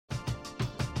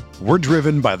We're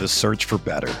driven by the search for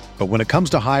better. But when it comes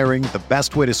to hiring, the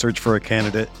best way to search for a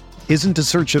candidate isn't to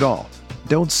search at all.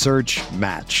 Don't search,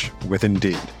 match with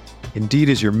Indeed. Indeed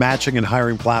is your matching and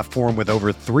hiring platform with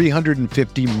over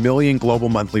 350 million global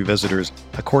monthly visitors,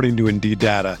 according to Indeed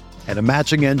data, and a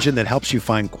matching engine that helps you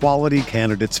find quality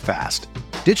candidates fast.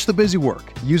 Ditch the busy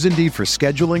work. Use Indeed for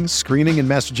scheduling, screening, and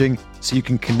messaging so you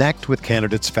can connect with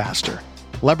candidates faster.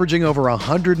 Leveraging over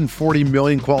 140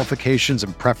 million qualifications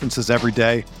and preferences every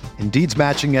day, Indeed's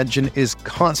matching engine is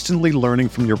constantly learning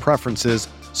from your preferences,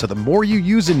 so the more you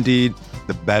use Indeed,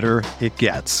 the better it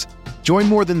gets. Join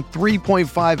more than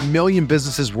 3.5 million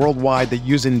businesses worldwide that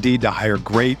use Indeed to hire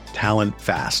great talent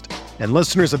fast. And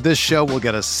listeners of this show will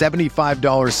get a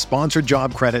 $75 sponsored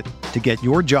job credit to get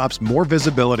your jobs more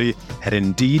visibility at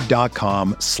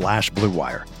Indeed.com/Blue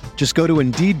Wire. Just go to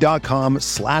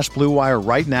Indeed.com/Blue Wire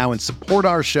right now and support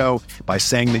our show by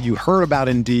saying that you heard about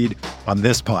Indeed on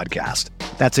this podcast.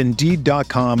 That's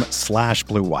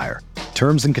Indeed.com/Blue Wire.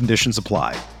 Terms and conditions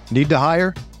apply. Need to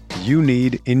hire? You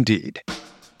need Indeed.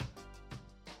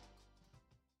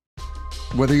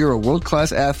 Whether you're a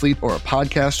world-class athlete or a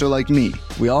podcaster like me,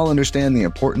 we all understand the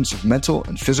importance of mental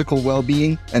and physical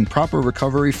well-being and proper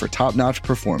recovery for top-notch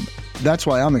performance. That's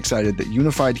why I'm excited that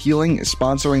Unified Healing is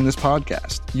sponsoring this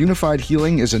podcast. Unified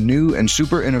Healing is a new and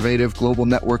super innovative global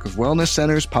network of wellness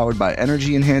centers powered by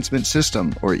Energy Enhancement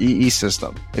System, or EE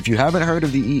System. If you haven't heard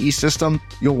of the EE System,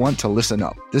 you'll want to listen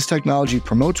up. This technology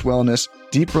promotes wellness,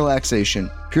 deep relaxation,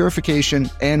 purification,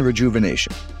 and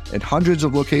rejuvenation. At hundreds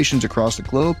of locations across the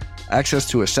globe, access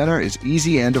to a center is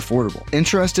easy and affordable.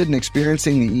 Interested in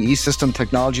experiencing the EE System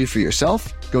technology for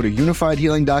yourself? Go to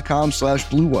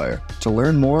unifiedhealing.com/Blue Wire to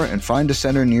learn more and find a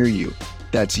center near you.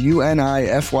 That's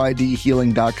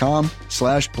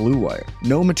UNIFYDhealing.com/Blue Wire.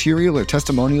 No material or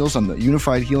testimonials on the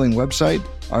Unified Healing website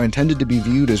are intended to be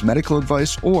viewed as medical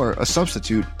advice or a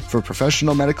substitute for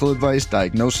professional medical advice,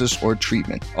 diagnosis, or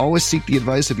treatment. Always seek the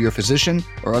advice of your physician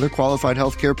or other qualified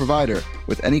healthcare provider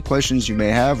with any questions you may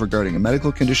have regarding a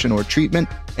medical condition or treatment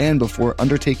and before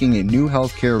undertaking a new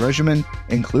healthcare regimen,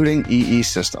 including EE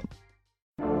System.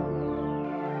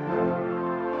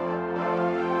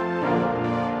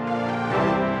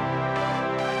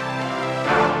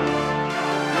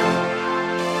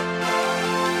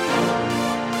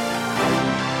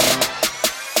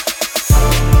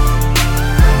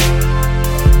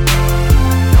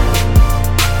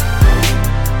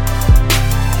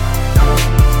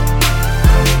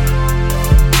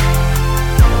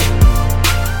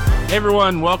 Hey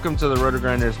everyone, welcome to the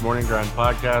Roto-Grinders Morning Grind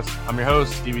Podcast. I'm your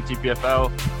host, Stevie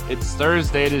TPFL. It's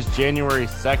Thursday, it is January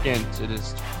 2nd, it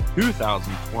is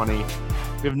 2020. We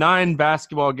have 9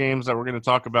 basketball games that we're going to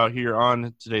talk about here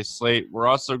on today's slate. We're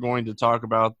also going to talk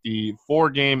about the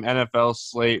 4-game NFL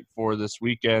slate for this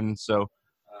weekend. So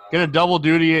going to double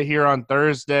duty it here on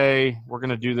Thursday. We're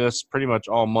going to do this pretty much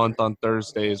all month on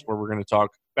Thursdays where we're going to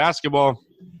talk basketball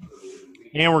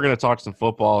and we're going to talk some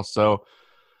football. So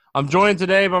I'm joined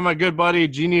today by my good buddy,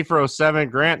 Genie for 07.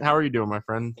 Grant, how are you doing, my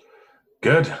friend?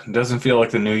 Good. It doesn't feel like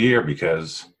the new year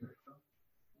because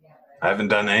I haven't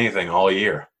done anything all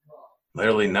year.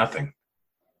 Literally nothing.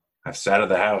 I've sat at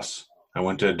the house. I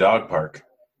went to a dog park,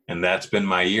 and that's been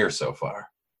my year so far.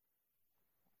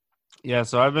 Yeah,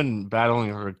 so I've been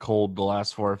battling a cold the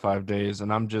last 4 or 5 days,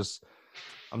 and I'm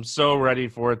so ready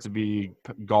for it to be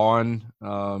gone.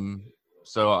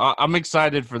 So I'm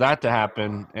excited for that to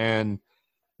happen, and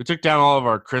we took down all of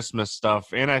our Christmas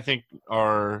stuff, and I think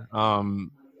our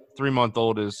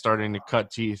 3-month-old is starting to cut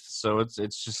teeth. So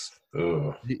it's just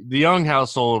the young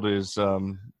household is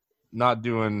not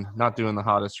doing the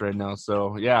hottest right now.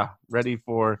 So yeah, ready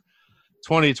for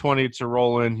 2020 to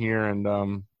roll in here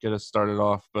and get us started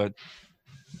off. But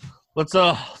let's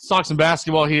talk some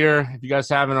basketball here. If you guys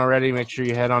haven't already, make sure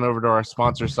you head on over to our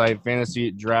sponsor site,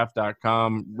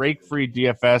 fantasydraft.com. Rake-free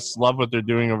DFS. Love what they're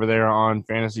doing over there on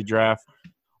Fantasy Draft.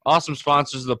 Awesome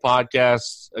sponsors of the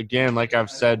podcast. Again, like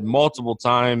I've said multiple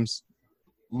times,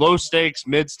 low stakes,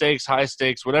 mid stakes, high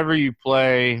stakes, whatever you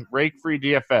play, Rake-free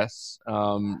DFS.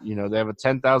 They have a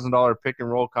 $10,000 pick and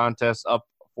roll contest up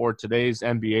for today's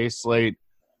NBA slate.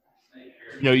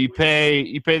 You pay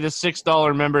the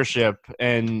 $6 membership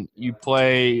and you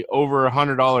play over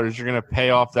 $100, you're going to pay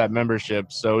off that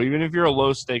membership. So even if you're a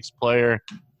low stakes player,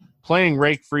 playing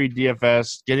rake-free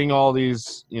DFS, getting all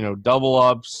these, double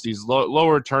ups, these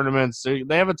lower tournaments.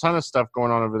 They have a ton of stuff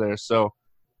going on over there. So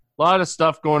a lot of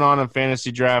stuff going on in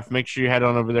Fantasy Draft. Make sure you head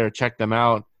on over there, check them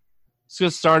out. Let's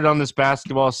get started on this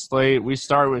basketball slate. We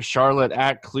start with Charlotte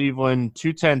at Cleveland,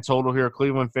 210 total here.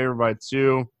 Cleveland favored by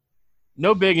 2.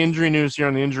 No big injury news here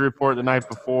on the injury report the night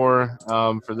before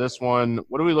for this one.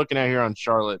 What are we looking at here on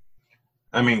Charlotte?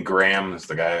 I mean, Graham is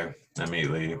the guy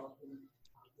immediately.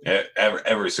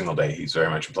 Every single day, he's very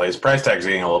much in play. His price tag's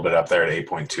getting a little bit up there at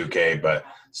 8.2K, but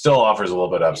still offers a little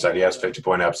bit upside. He has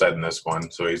 50-point upside in this one,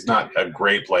 so he's not a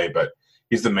great play, but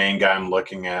he's the main guy I'm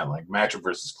looking at. Like matchup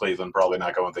versus Cleveland, probably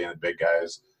not going with any of the big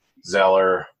guys.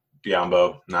 Zeller,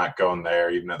 Biyombo, not going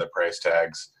there, even at the price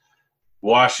tags.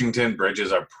 Washington,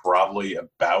 Bridges are probably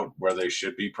about where they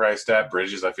should be priced at.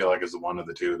 Bridges, I feel like, is the one of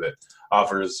the two that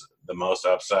offers the most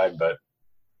upside, but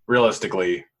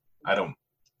realistically, I don't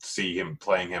see him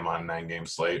playing him on a 9-game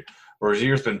slate.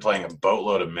 Rozier's been playing a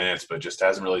boatload of minutes, but just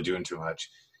hasn't really doing too much.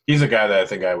 He's a guy that I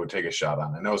think I would take a shot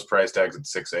on. I know his price tag's at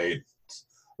 6.8. It's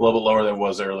a little bit lower than it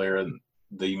was earlier in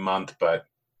the month, but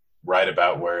right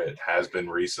about where it has been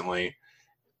recently.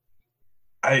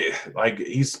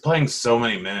 He's playing so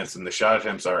many minutes, and the shot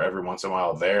attempts are every once in a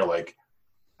while there. Like,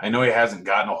 I know he hasn't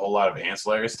gotten a whole lot of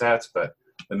ancillary stats, but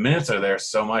the minutes are there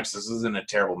so much. This isn't a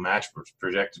terrible match, but it's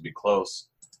projected to be close.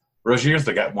 Rozier's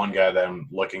the one guy that I'm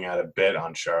looking at a bit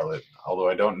on Charlotte, although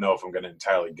I don't know if I'm going to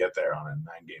entirely get there on a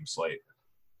 9-game slate.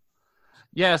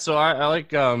 Yeah, so I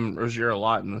like Rozier a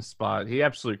lot in this spot. He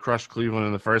absolutely crushed Cleveland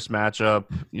in the first matchup.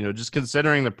 You know, just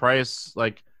considering the price,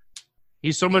 like,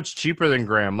 he's so much cheaper than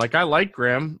Graham. Like, I like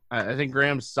Graham. I think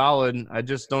Graham's solid. I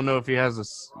just don't know if he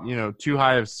has too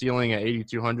high of ceiling at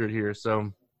 8,200 here.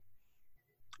 So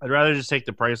I'd rather just take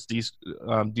the price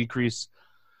decrease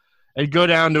and go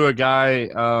down to a guy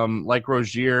like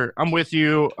Rozier. I'm with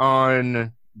you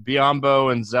on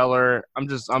Biyombo and Zeller.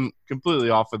 I'm completely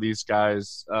off of these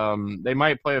guys. They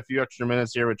might play a few extra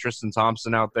minutes here with Tristan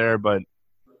Thompson out there, but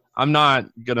I'm not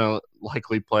going to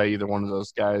likely play either one of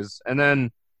those guys. And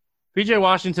then PJ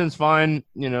Washington's fine.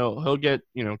 You know, he'll get,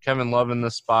 Kevin Love in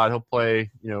this spot. He'll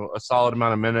play, a solid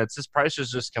amount of minutes. His price has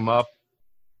just come up.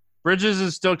 Bridges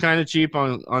is still kind of cheap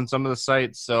on some of the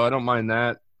sites, so I don't mind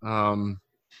that.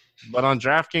 But on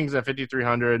DraftKings at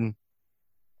 5,300,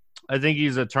 I think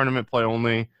he's a tournament play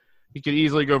only. He could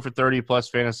easily go for 30-plus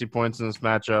fantasy points in this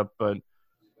matchup. But,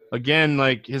 again,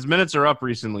 like, his minutes are up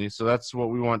recently, so that's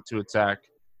what we want to attack.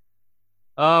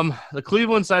 The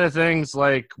Cleveland side of things,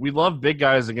 like, we love big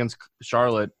guys against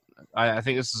Charlotte. I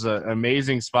think this is an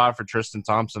amazing spot for Tristan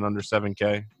Thompson under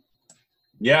 7K.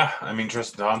 Yeah, I mean,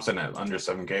 Tristan Thompson at under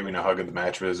 7K, we know how good the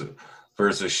match is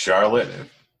versus Charlotte.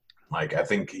 Like, I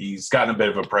think he's gotten a bit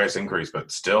of a price increase,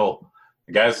 but still,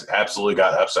 the guy's absolutely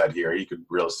got upside here. He could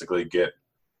realistically get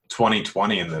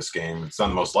 20-20 in this game. It's not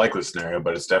the most likely scenario,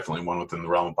 but it's definitely one within the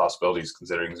realm of possibilities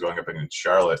considering he's going up against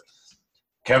Charlotte.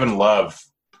 Kevin Love,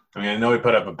 I mean, I know he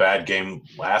put up a bad game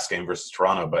last game versus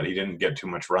Toronto, but he didn't get too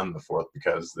much run in the fourth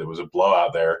because there was a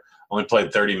blowout there. Only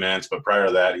played 30 minutes, but prior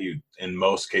to that, he, in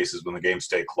most cases when the game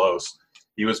stayed close,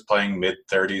 he was playing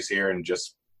mid-30s here and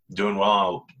just doing well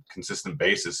on a consistent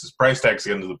basis. His price tag's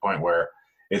getting to the point where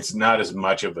it's not as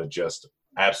much of a just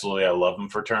absolutely I love him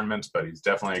for tournaments, but he's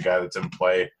definitely a guy that's in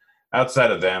play.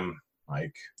 Outside of them,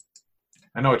 like,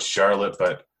 I know it's Charlotte,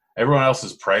 but everyone else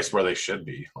is priced where they should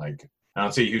be. Like, I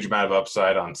don't see a huge amount of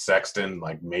upside on Sexton.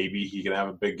 Like, maybe he can have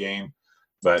a big game,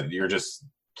 but you're just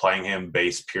playing him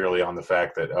based purely on the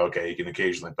fact that, okay, he can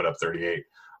occasionally put up 38.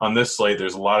 On this slate,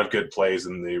 there's a lot of good plays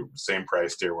in the same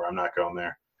price tier where I'm not going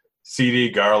there. CD,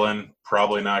 Garland,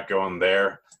 probably not going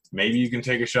there. Maybe you can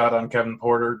take a shot on Kevin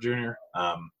Porter Jr.,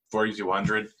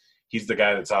 4,200. He's the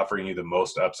guy that's offering you the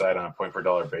most upside on a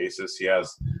point-per-dollar basis. He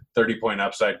has 30-point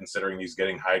upside considering he's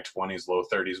getting high 20s, low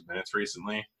 30s minutes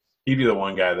recently. He'd be the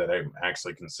one guy that I'm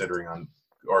actually considering on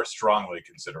or strongly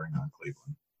considering on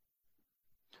Cleveland.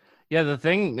 Yeah, the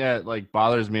thing that, like,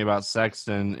 bothers me about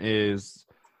Sexton is,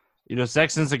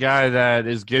 Sexton's a guy that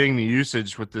is getting the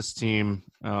usage with this team.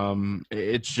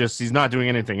 It's just he's not doing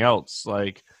anything else.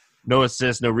 Like, no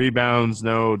assists, no rebounds,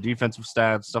 no defensive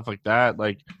stats, stuff like that.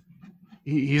 Like,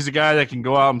 he's a guy that can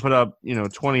go out and put up,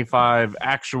 25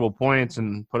 actual points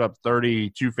and put up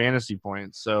 32 fantasy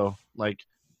points. So, like,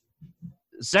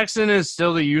 Sexton is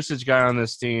still the usage guy on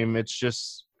this team. It's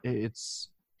just it's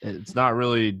not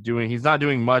really doing – he's not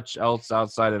doing much else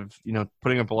outside of,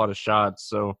 putting up a lot of shots.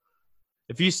 So,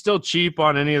 if he's still cheap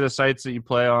on any of the sites that you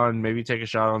play on, maybe take a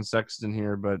shot on Sexton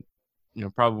here, but,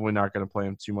 probably not going to play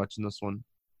him too much in this one.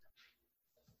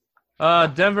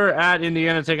 Denver at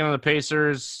Indiana taking on the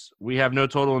Pacers. We have no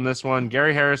total in this one.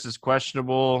 Gary Harris is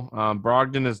questionable.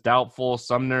 Brogdon is doubtful.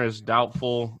 Sumner is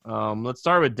doubtful. Let's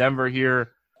start with Denver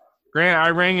here. Grant, I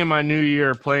rang in my new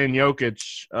year playing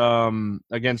Jokic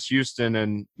against Houston,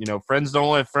 and, friends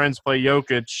don't let friends play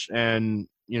Jokic, and,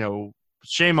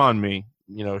 shame on me.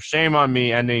 Shame on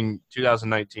me ending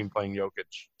 2019 playing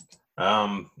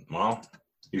Jokic. Well,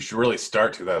 you should really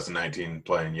start 2019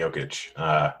 playing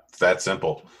Jokic. It's that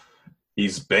simple.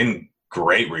 He's been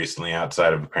great recently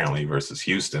outside of apparently versus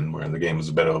Houston, where the game was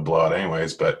a bit of a blowout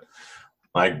anyways. But,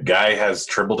 like, guy has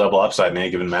triple-double upside in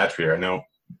any given match here. I know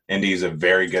Indy's a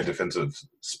very good defensive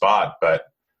spot, but,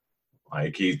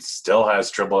 like, he still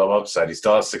has triple-double upside. He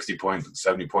still has 60-point,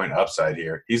 70-point upside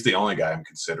here. He's the only guy I'm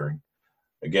considering.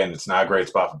 Again, it's not a great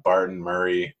spot for Barton,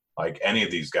 Murray, like any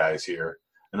of these guys here.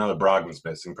 I know that Brogdon's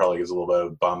missing, probably gives a little bit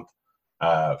of a bump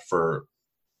for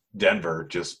Denver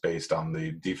just based on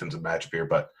the defensive matchup here.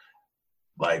 But,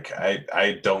 like,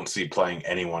 I don't see playing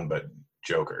anyone but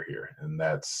Joker here, and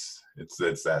it's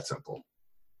that simple.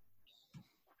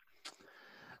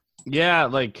 Yeah,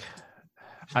 like,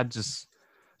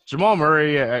 Jamal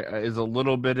Murray is a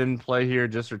little bit in play here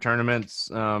just for tournaments.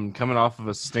 Coming off of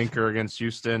a stinker against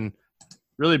Houston,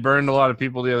 really burned a lot of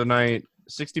people the other night.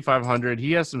 6,500.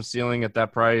 He has some ceiling at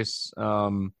that price.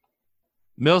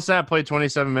 Millsap played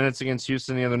 27 minutes against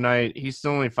Houston the other night. He's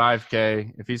still only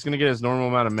 5K. If he's going to get his normal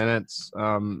amount of minutes,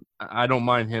 I don't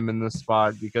mind him in this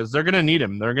spot because they're going to need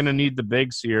him. They're going to need the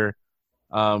bigs here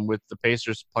with the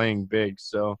Pacers playing big.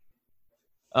 So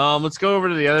let's go over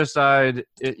to the other side.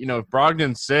 If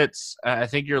Brogdon sits, I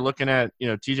think you're looking at,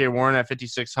 TJ Warren at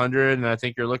 5,600, and I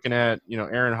think you're looking at,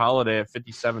 Aaron Holiday at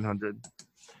 5,700.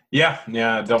 Yeah,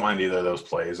 don't mind either of those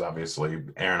plays. Obviously,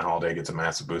 Aaron Holiday gets a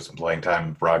massive boost in playing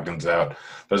time if Brogdon's out.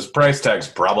 But his price tag's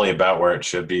probably about where it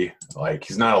should be. Like,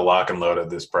 he's not a lock and load at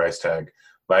this price tag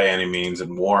by any means.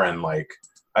 And Warren, like,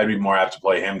 I'd be more apt to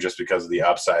play him just because of the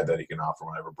upside that he can offer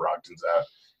whenever Brogdon's out.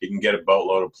 He can get a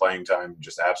boatload of playing time,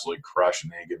 just absolutely crush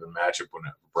in any given matchup when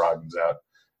Brogdon's out.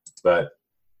 But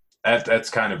that's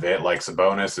kind of it. Like,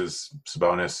 Sabonis is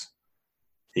Sabonis.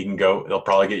 He can go – he'll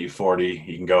probably get you 40.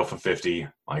 He can go for 50.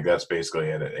 Like, that's basically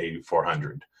it at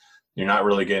 8,400. You're not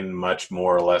really getting much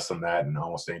more or less than that in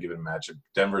almost any given matchup.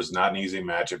 Denver's not an easy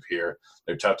matchup here.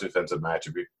 They're tough defensive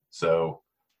matchup. So,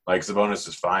 like, Sabonis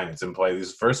is fine. It's in play.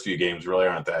 These first few games really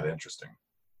aren't that interesting.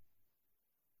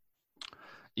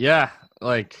 Yeah,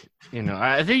 like,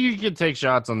 I think you could take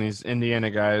shots on these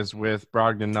Indiana guys with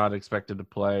Brogdon not expected to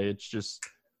play. It's just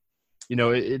 –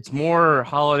 it's more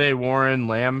Holiday, Warren,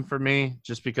 Lamb for me,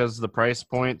 just because the price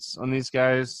points on these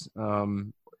guys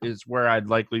is where I'd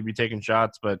likely be taking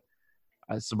shots. But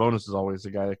Sabonis is always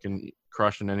the guy that can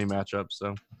crush in any matchup.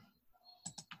 So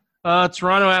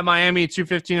Toronto at Miami,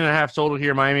 215.5 total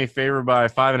here. Miami favored by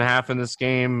 5.5 in this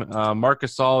game. Marc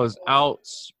Gasol is out.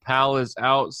 Powell is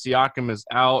out. Siakam is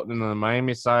out. And on the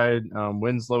Miami side,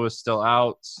 Winslow is still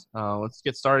out. Let's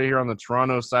get started here on the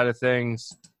Toronto side of things.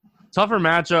 Tougher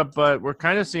matchup, but we're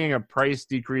kind of seeing a price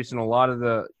decrease in a lot of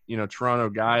the, Toronto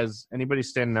guys. Anybody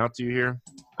standing out to you here?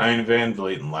 I mean, Van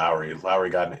Vliet and Lowry. Lowry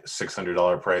got a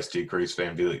 $600 price decrease.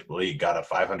 Van Vliet got a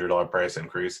 $500 price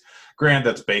increase. Granted,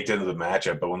 that's baked into the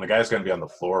matchup, but when the guy's going to be on the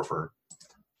floor for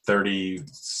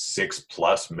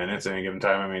 36-plus minutes at any given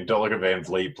time, I mean, don't look at Van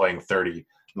Vliet playing 30 in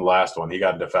the last one. He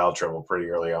got into foul trouble pretty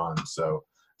early on, so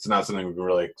it's not something we can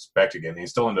really expect again. He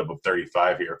still ended up with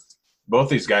 35 here. Both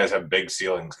these guys have big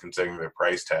ceilings considering their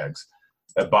price tags.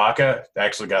 Ibaka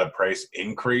actually got a price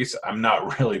increase. I'm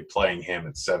not really playing him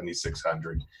at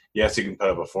 7,600. Yes, he can put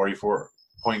up a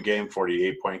 44-point game,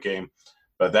 48-point game,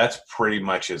 but that's pretty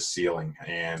much his ceiling.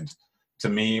 And to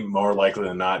me, more likely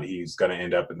than not, he's going to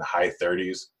end up in the high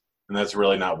 30s, and that's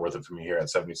really not worth it for me here at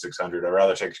 7,600. I'd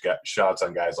rather take shots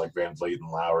on guys like Van Vliet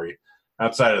and Lowry.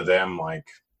 Outside of them, like,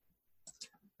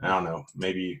 I don't know,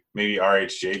 maybe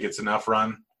RHJ gets enough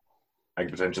run. I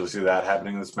could potentially see that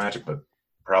happening in this matchup, but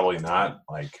probably not.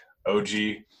 Like, OG,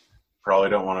 probably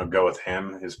don't want to go with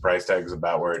him. His price tag is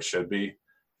about where it should be.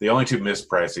 The only two missed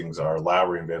pricings are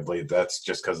Lowry and Van Vliet. That's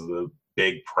just because of the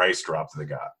big price drop that they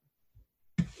got.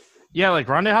 Yeah, like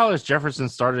Rondae Hollis-Jefferson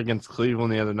started against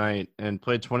Cleveland the other night and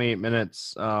played 28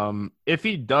 minutes. If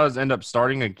he does end up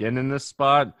starting again in this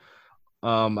spot,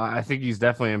 I think he's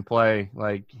definitely in play.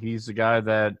 Like, he's a guy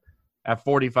that at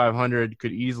 4,500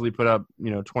 could easily put up,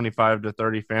 25 to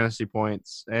 30 fantasy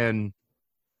points. And,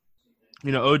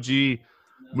 OG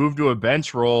moved to a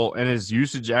bench role and his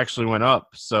usage actually went up.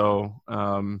 So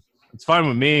it's fine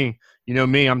with me.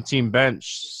 Me, I'm team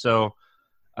bench. So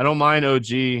I don't mind OG.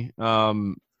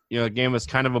 The game was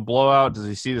kind of a blowout. Does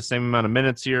he see the same amount of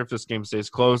minutes here if this game stays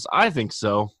close? I think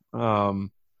so.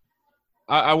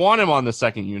 I want him on the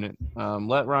second unit.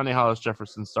 Let Rondae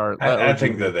Hollis-Jefferson start. I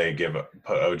think that they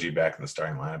put OG back in the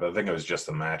starting lineup. I think it was just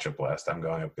the matchup last time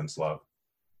going up against Love.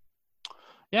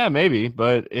 Yeah, maybe,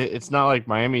 but it's not like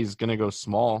Miami's going to go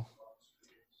small.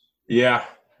 Yeah.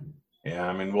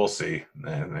 I mean, we'll see.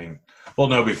 I mean, we'll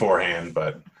know beforehand,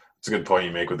 but it's a good point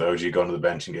you make with OG going to the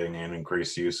bench and getting an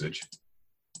increased usage.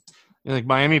 Like,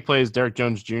 Miami plays Derek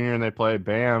Jones Jr. and they play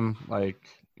Bam. Like,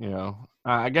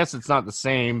 I guess it's not the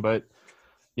same, but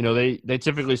they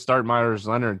typically start Myers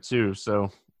Leonard too.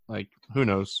 So, like, who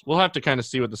knows? We'll have to kind of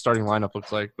see what the starting lineup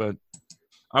looks like. But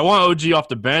I want OG off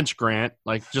the bench, Grant.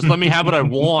 Like, just let me have what I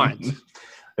want.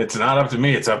 It's not up to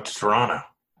me. It's up to Toronto.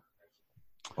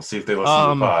 We'll see if they listen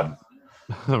to the pod.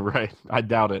 Right. I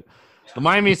doubt it. The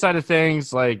Miami side of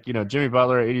things, like, Jimmy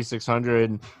Butler at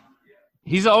 8,600.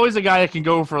 He's always a guy that can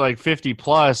go for like 50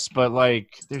 plus, but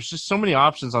like there's just so many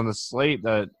options on the slate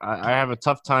that I have a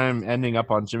tough time ending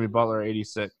up on Jimmy Butler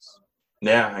 86.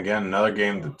 Yeah, again, another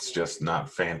game that's just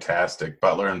not fantastic.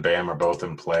 Butler and Bam are both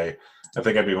in play. I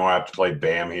think I'd be more apt to play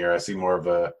Bam here. I see more of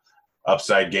a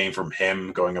upside game from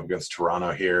him going up against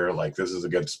Toronto here. Like, this is a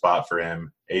good spot for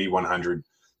him. 8,100,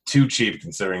 too cheap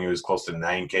considering he was close to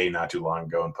 9K not too long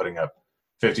ago and putting up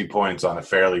 50 points on a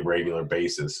fairly regular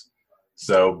basis.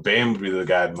 So Bam would be the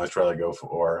guy I'd much rather go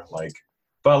for. Like,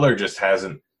 Butler just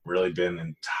hasn't really been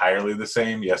entirely the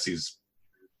same. Yes, he's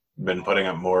been putting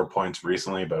up more points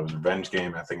recently, but it was a revenge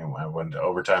game. I think it went to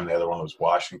overtime. The other one was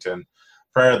Washington.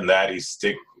 Prior than that, he's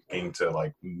sticking to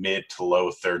like mid to low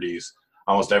 30s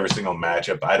almost every single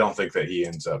matchup. I don't think that he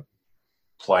ends up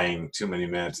playing too many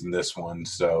minutes in this one.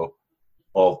 So,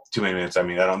 well, too many minutes. I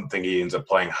mean, I don't think he ends up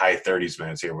playing high 30s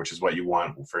minutes here, which is what you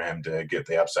want for him to get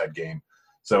the upside game.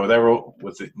 So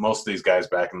most of these guys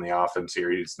back in the offense here,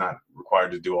 he's not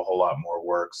required to do a whole lot more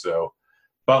work. So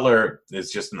Butler is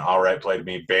just an all right play to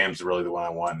me. Bam's really the one I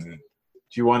want. And do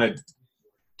you want to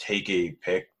take a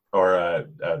pick or a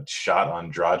shot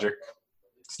on Dragic?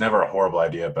 It's never a horrible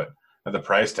idea, but at the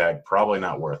price tag, probably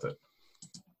not worth it.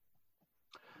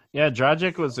 Yeah,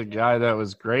 Dragic was a guy that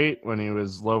was great when he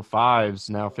was low fives,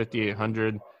 now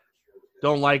 5,800.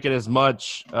 Don't like it as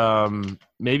much.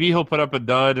 Maybe he'll put up a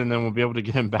dud, and then we'll be able to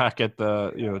get him back at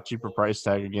the cheaper price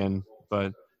tag again.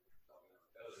 But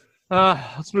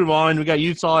let's move on. We got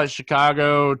Utah at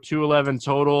Chicago, 211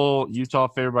 total. Utah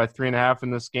favored by 3.5 in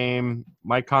this game.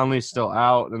 Mike Conley's still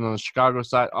out, and on the Chicago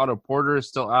side, Otto Porter is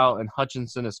still out, and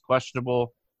Hutchinson is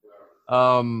questionable.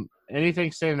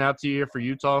 Anything standing out to you here for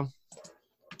Utah?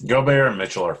 Gobert and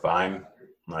Mitchell are fine.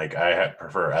 Like, I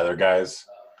prefer other guys,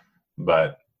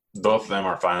 but both of them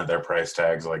are fine at their price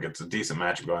tags. Like, it's a decent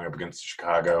matchup going up against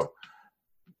Chicago.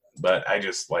 But I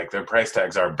just, like, their price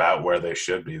tags are about where they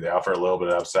should be. They offer a little bit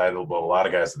of upside, but a lot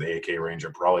of guys at the AK range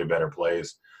are probably better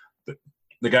plays.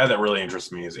 The guy that really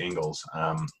interests me is Ingles.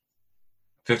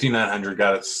 5,900,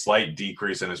 got a slight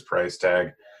decrease in his price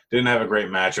tag. Didn't have a great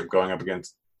matchup going up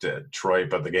against Detroit,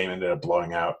 but the game ended up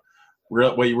blowing out.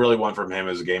 What you really want from him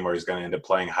is a game where he's going to end up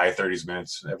playing high 30s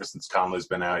minutes. Ever since Conley's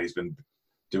been out, he's been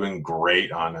doing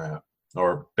great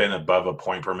or been above a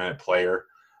point per minute player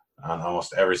on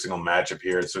almost every single matchup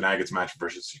here. So now he gets a matchup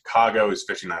versus Chicago. He's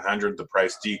 5,900. The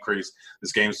price decrease.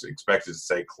 This game's expected to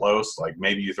stay close. Like,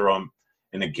 maybe you throw him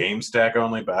in a game stack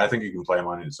only, but I think you can play him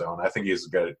on his own. I think he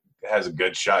has a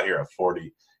good shot here at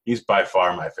 40. He's by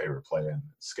far my favorite play in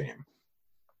this game.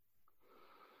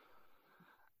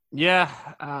 Yeah,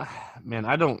 man,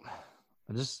 I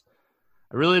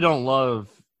really don't love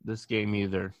this game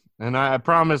either. And I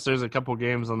promise there's a couple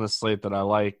games on this slate that I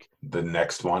like. The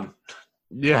next one?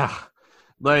 Yeah.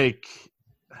 Like,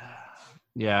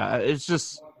 yeah, it's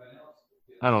just,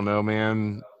 I don't know,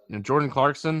 man. Jordan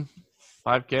Clarkson,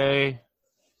 5K.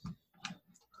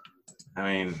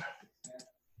 I mean,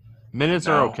 minutes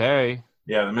are okay.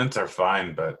 Yeah, the minutes are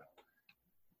fine, but,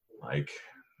 like,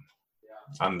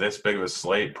 on this big of a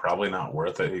slate, probably not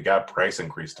worth it. He got price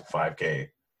increased to 5K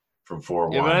from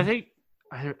 4-1. Yeah, but I think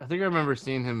I remember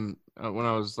seeing him when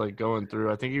I was like going through.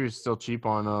 I think he was still cheap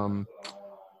on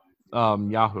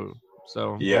Yahoo.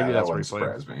 So yeah, maybe that's that wouldn't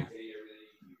surprise me.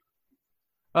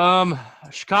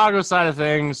 Chicago side of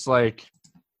things, like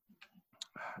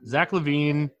Zach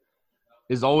LaVine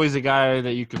is always a guy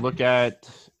that you could look at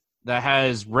that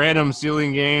has random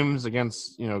ceiling games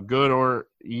against, good or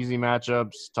easy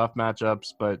matchups, tough matchups.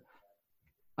 But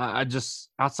I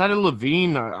just, outside of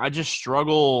LaVine, I just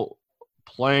struggle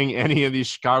playing any of these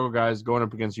Chicago guys going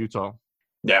up against Utah.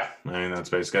 Yeah, I mean, that's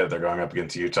basically it. They're going up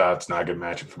against Utah. It's not a good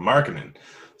matchup for Markkanen.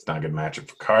 It's not a good matchup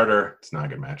for Carter. It's not a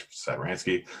good matchup for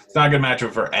Satoransky. It's not a good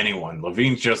matchup for anyone.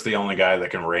 LaVine's just the only guy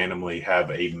that can randomly have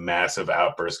a massive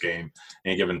outburst game at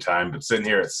any given time. But sitting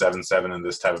here at 7-7 in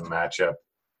this type of matchup,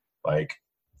 like,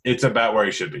 it's about where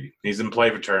he should be. He's in play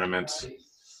for tournaments.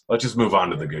 Let's just move on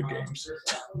to the good games.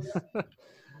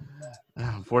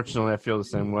 Unfortunately, I feel the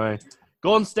same way.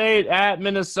 Golden State at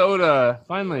Minnesota.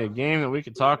 Finally, a game that we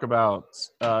could talk about.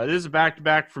 It is a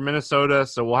back-to-back for Minnesota,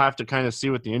 so we'll have to kind of see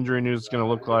what the injury news is going to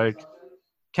look like.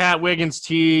 Cat, Wiggins,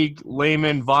 Teague,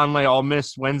 Layman, Vonleh all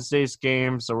missed Wednesday's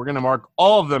game, so we're going to mark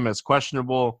all of them as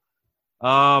questionable.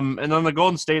 And on the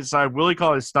Golden State side, Willie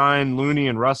Cauley-Stein, Looney,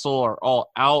 and Russell are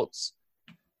all out.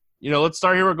 Let's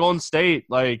start here with Golden State.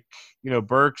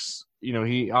 Burks,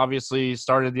 he obviously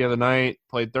started the other night,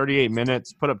 played 38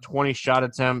 minutes, put up 20 shot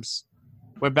attempts,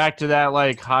 went back to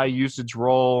that, high usage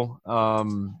role.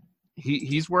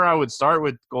 He's where I would start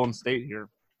with Golden State here.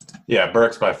 Yeah,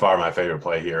 Burks by far my favorite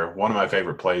play here. One of my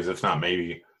favorite plays, if not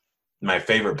maybe my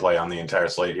favorite play on the entire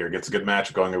slate here. Gets a good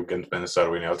match going against Minnesota.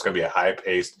 We know it's going to be a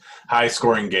high-paced,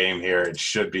 high-scoring game here. It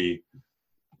should be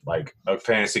like a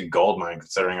fantasy goldmine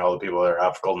considering all the people that are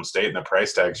out for Golden State, and the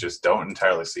price tags just don't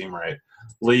entirely seem right.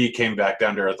 Lee came back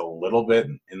down to earth a little bit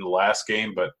in the last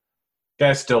game, but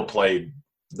guys still played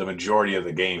the majority of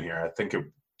the game here. I think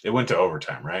it went to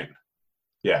overtime, right?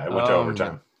 Yeah, it went to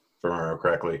overtime, if I remember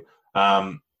correctly.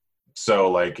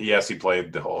 Yes, he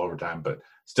played the whole overtime, but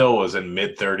still was in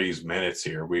mid-30s minutes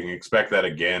here. We can expect that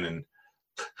again. And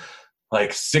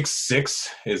 6'6"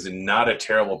 is not a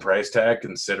terrible price tag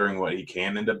considering what he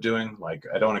can end up doing.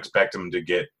 I don't expect him to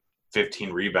get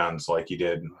 15 rebounds like he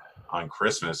did on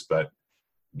Christmas, but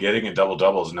getting a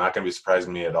double-double is not going to be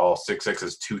surprising me at all. 6'6"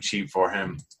 is too cheap for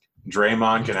him.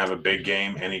 Draymond can have a big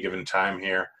game any given time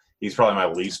here. He's probably my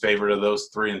least favorite of those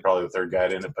three and probably the third guy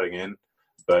to end up putting in.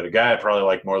 But a guy I probably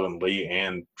like more than Lee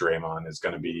and Draymond is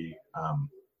going to be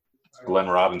Glenn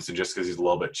Robinson, just because he's a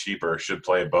little bit cheaper, should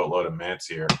play a boatload of minutes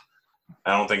here.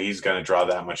 I don't think he's going to draw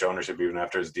that much ownership even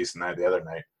after his decent night the other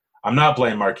night. We're not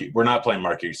playing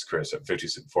Marquise Chris at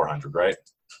 5,400, right?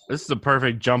 This is a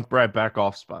perfect jump right back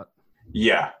off spot.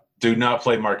 Yeah. Do not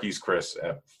play Marquise Chris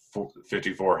at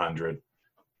 5,400.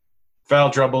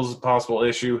 Foul trouble is a possible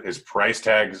issue. His price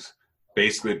tag's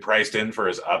basically priced in for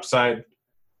his upside.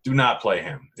 Do not play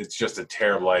him. It's just a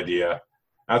terrible idea.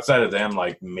 Outside of them,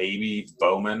 maybe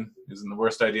Bowman isn't the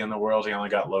worst idea in the world. He only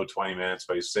got low 20 minutes,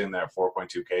 but he's sitting there at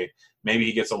 4.2K. Maybe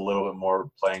he gets a little bit more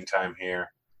playing time here.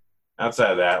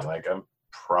 Outside of that, I'm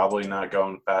probably not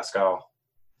going with Pascal.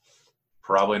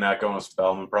 Probably not going with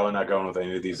Spellman. Probably not going with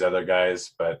any of these other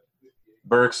guys. But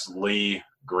Burks, Lee,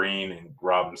 Green, and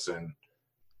Robinson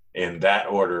in that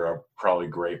order are probably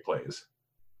great plays.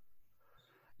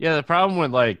 Yeah, the problem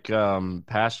with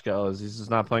Pascal is he's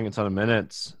just not playing a ton of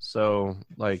minutes. So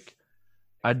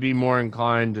I'd be more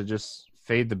inclined to just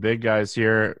fade the big guys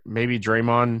here. Maybe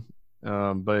Draymond,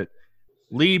 but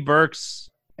Lee,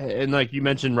 Burks, and you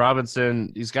mentioned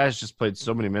Robinson. These guys just played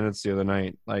so many minutes the other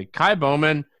night. Kai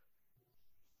Bowman,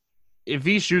 if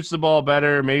he shoots the ball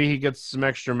better, maybe he gets some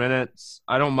extra minutes.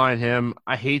 I don't mind him.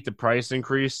 I hate the price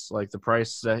increase, the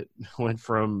price that went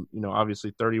from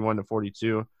obviously 31 to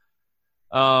 42.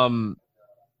 He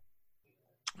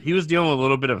was dealing with a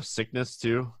little bit of sickness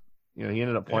too. He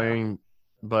ended up playing,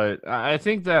 but I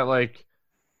think that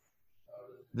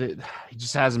he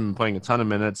just hasn't been playing a ton of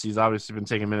minutes. He's obviously been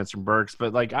taking minutes from Burks,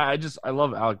 but I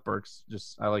love Alec Burks.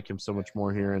 I like him so much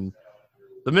more here. And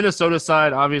the Minnesota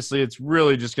side, obviously, it's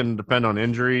really just going to depend on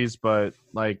injuries. But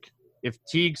if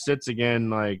Teague sits again,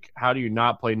 how do you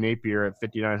not play Napier at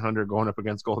 5,900 going up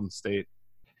against Golden State?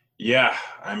 Yeah,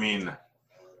 I mean,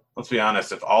 let's be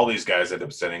honest. If all these guys end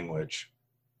up sitting, which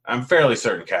I'm fairly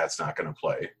certain Cat's not going to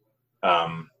play,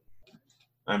 I'm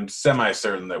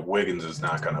semi-certain that Wiggins is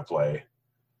not going to play.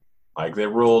 They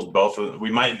ruled both of –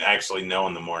 we might actually know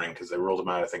in the morning because they ruled him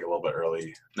out, I think, a little bit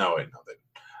early. No, wait, no, they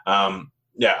didn't.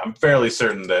 Yeah, I'm fairly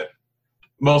certain that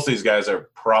most of these guys are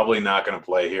probably not going to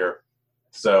play here.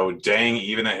 So, dang,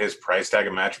 even at his price tag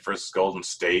of matchup versus Golden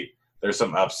State, there's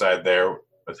some upside there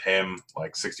with him,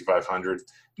 6,500.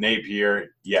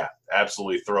 Napier, yeah,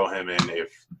 absolutely throw him in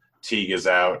if Teague is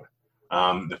out.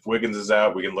 If Wiggins is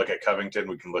out, we can look at Covington.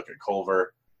 We can look at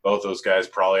Culver. Both those guys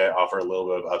probably offer a little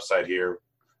bit of upside here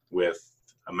with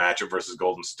a matchup versus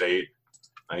Golden State.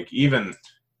 Even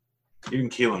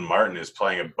Keelan Martin is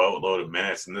playing a boatload of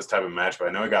minutes in this type of matchup.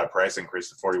 I know he got a price increase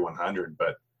to 4,100,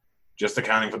 but just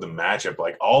accounting for the matchup,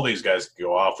 all these guys could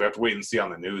go off. We have to wait and see on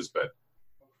the news, but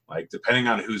depending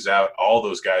on who's out, all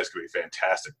those guys could be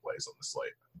fantastic plays on the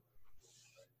slate.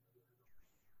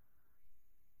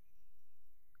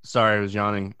 Sorry, I was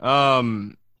yawning.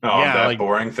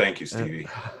 Boring? Thank you, Stevie.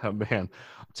 Oh, man,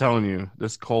 I'm telling you,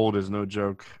 this cold is no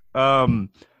joke.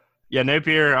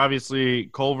 Napier, obviously,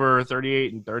 Culver,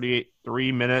 38 and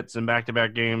 3 minutes in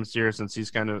back-to-back games here since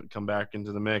he's kind of come back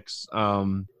into the mix.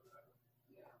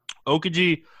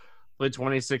 Okaji played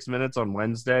 26 minutes on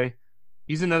Wednesday.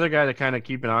 He's another guy to kind of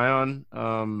keep an eye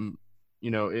on.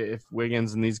 If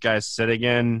Wiggins and these guys sit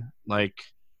again,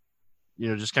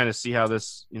 just kind of see how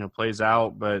this, plays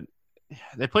out. But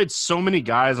they played so many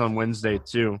guys on Wednesday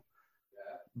too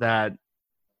that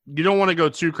you don't want to go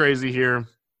too crazy here.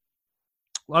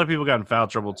 A lot of people got in foul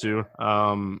trouble too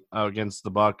against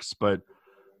the Bucks, but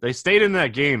They stayed in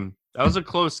that game. That was a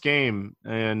close game,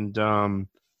 and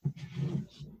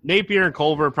Napier and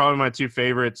Culver are probably my two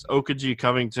favorites. Okaji,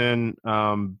 Covington,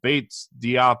 Bates,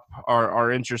 Diop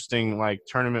are interesting like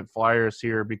tournament flyers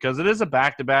here because it is a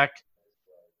back-to-back.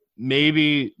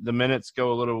 Maybe the minutes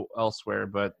go a little elsewhere,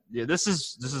 but yeah, this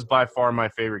is by far my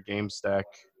favorite game stack.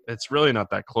 It's really not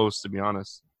that close, to be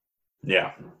honest.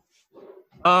 Yeah.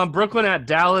 Brooklyn at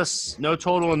Dallas, no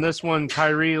total in this one.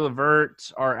 Kyrie,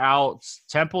 LeVert are out.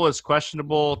 Temple is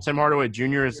questionable. Tim Hardaway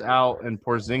Jr. is out, and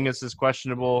Porzingis is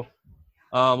questionable.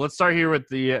 Let's start here with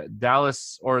the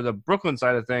Dallas or the Brooklyn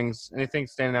side of things. Anything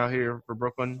standing out here for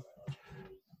Brooklyn?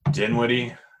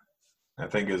 Dinwiddie, I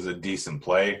think, is a decent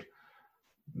play.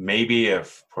 Maybe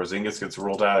if Porzingis gets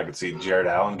ruled out, I could see Jared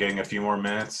Allen getting a few more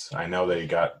minutes. I know they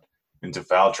got into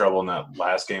foul trouble in that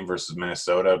last game versus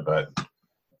Minnesota, but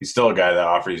he's still a guy that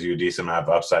offers you a decent amount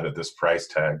of upside at this price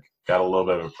tag. Got a little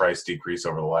bit of a price decrease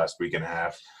over the last week and a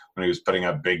half when he was putting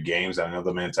up big games. I know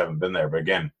the minutes haven't been there, but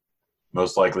again,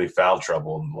 most likely foul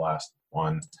trouble in the last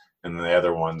one. And then the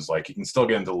other ones, like, he can still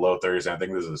get into the low 30s. And I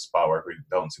think this is a spot where we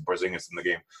don't see Porzingis in the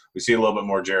game. We see a little bit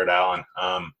more Jared Allen.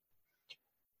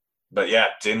 But, yeah,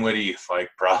 Dinwiddie, like,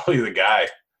 probably the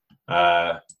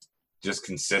guy. Just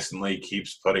consistently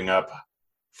keeps putting up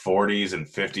 40s and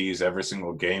 50s every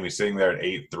single game. He's sitting there at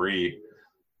 8-3.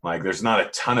 Like, there's not a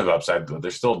ton of upside, but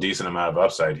there's still a decent amount of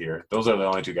upside here. Those are the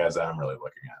only two guys that I'm really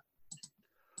looking at.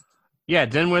 Yeah,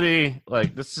 Dinwiddie,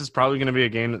 like, this is probably going to be a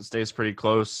game that stays pretty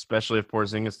close, especially if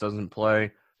Porzingis doesn't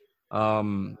play.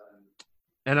 And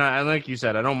I like you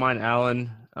said, I don't mind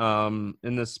Allen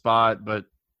in this spot, but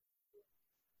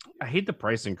I hate the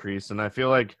price increase, and I feel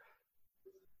like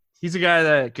he's a guy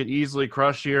that could easily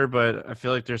crush here, but I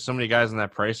feel like there's so many guys in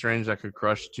that price range that could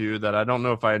crush too that I don't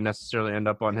know if I necessarily end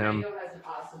up on him.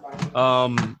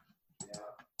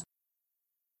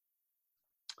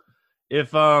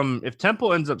 If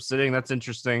Temple ends up sitting, that's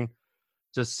interesting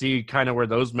to see kind of where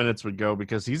those minutes would go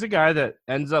because he's a guy that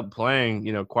ends up playing,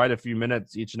 you know, quite a few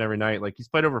minutes each and every night. Like, he's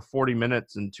played over 40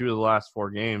 minutes in 2 of the last 4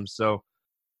 games. So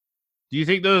do you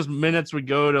think those minutes would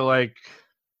go to, like,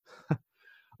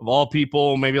 of all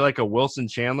people, maybe like a Wilson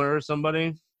Chandler or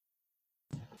somebody?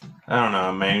 I don't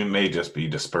know. It may just be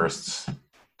dispersed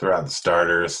throughout the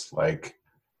starters. Like,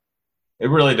 it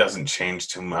really doesn't change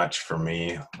too much for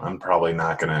me. I'm probably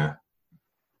not gonna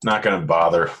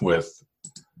bother with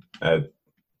a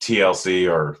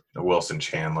TLC or a Wilson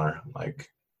Chandler. Like,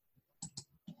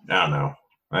 I don't know.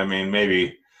 I mean,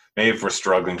 maybe if we're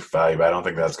struggling for value, but I don't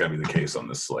think that's gonna be the case on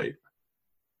this slate.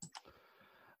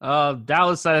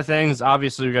 Dallas side of things,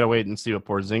 obviously we got to wait and see what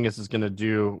Porzingis is going to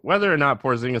do. Whether or not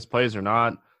Porzingis plays or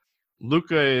not,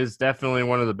 Luka is definitely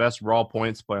one of the best raw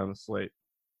points play on the slate.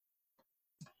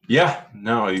 Yeah,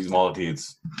 no, he's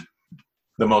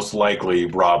the most likely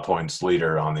raw points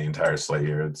leader on the entire slate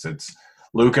here. It's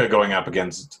Luka going up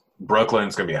against Brooklyn.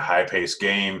 It's going to be a high-paced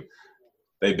game.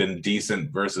 They've been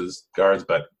decent versus guards,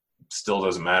 but still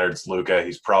doesn't matter. It's Luka.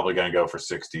 He's probably going to go for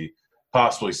 60,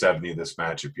 possibly 70 this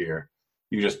matchup here.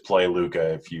 You just play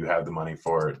Luka if you have the money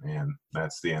for it, and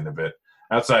that's the end of it.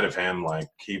 Outside of him, like,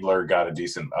 Keebler got a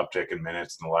decent uptick in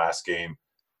minutes in the last game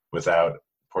without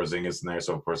Porzingis in there.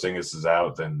 So if Porzingis is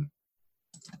out, then,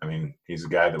 I mean, he's a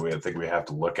guy that I think we have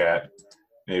to look at.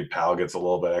 Maybe Powell gets a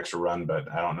little bit extra run, but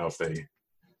I don't know if they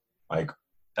 – like,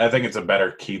 I think it's a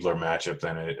better Keebler matchup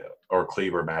or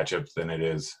Kleber matchup than it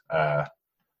is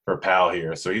for Powell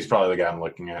here. So he's probably the guy I'm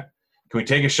looking at. Can we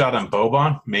take a shot on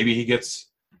Boban? Maybe he gets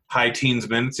 – high teens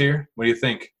minutes here. What do you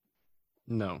think?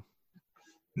 No.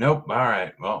 Nope. All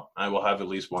right. Well, I will have at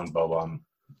least one Boban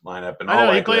lineup. And I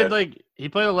know he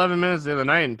played 11 minutes the other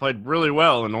night and played really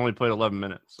well and only played 11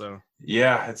 minutes. So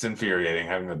yeah, it's infuriating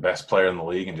having the best player in the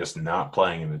league and just not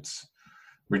playing him. It's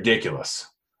ridiculous.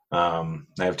 They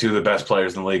have 2 of the best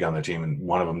players in the league on their team, and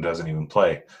one of them doesn't even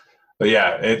play. But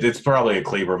yeah, it's probably a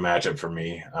Kleber matchup for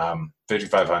me.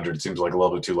 5,500 seems like a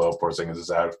little bit too low if Porzingis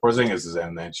is out. If Porzingis is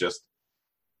in, then it's just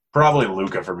probably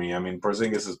Luka for me. I mean,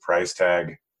 Porzingis' price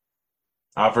tag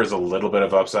offers a little bit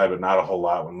of upside, but not a whole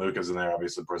lot. When Luka's in there,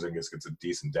 obviously Porzingis gets a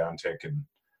decent downtick in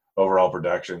overall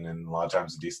production and a lot of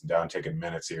times a decent downtick in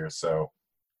minutes here. So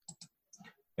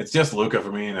it's just Luka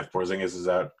for me, and if Porzingis is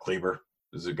out, Kleber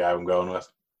is the guy I'm going with.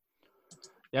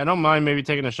 Yeah, I don't mind maybe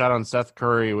taking a shot on Seth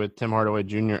Curry with Tim Hardaway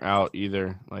Jr. out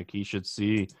either. Like, he should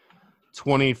see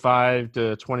 25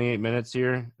 to 28 minutes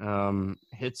here.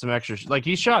 Hit some extra. Like,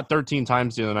 he shot 13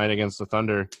 times the other night against the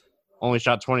Thunder, only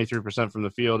shot 23% from the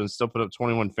field and still put up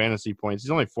 21 fantasy points.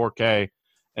 He's only 4K.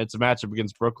 It's a matchup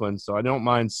against Brooklyn, so I don't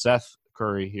mind Seth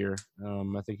Curry here.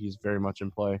 I think he's very much in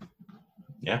play.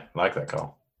 Yeah, I like that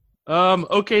call.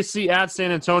 OKC at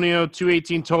San Antonio,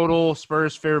 218 total.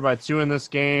 Spurs favored by 2 in this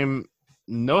game.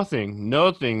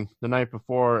 Nothing the night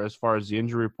before as far as the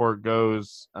injury report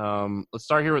goes. Let's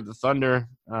start here with the Thunder.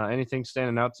 Anything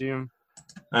standing out to you?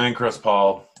 I think Chris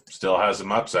Paul still has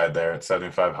some upside there at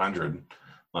 7,500.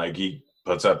 Like, he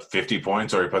puts up 50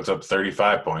 points or he puts up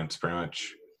 35 points pretty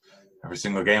much every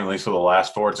single game, at least for the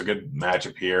last 4. It's a good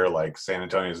matchup here. Like, San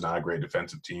Antonio is not a great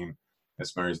defensive team.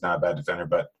 Miss Murray's not a bad defender,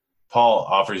 but Paul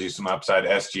offers you some upside.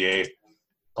 SGA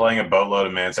playing a boatload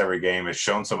of minutes every game has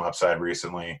shown some upside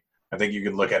recently. I think you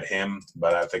could look at him,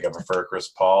 but I think I prefer Chris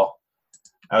Paul.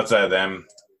 Outside of them,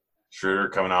 Schroeder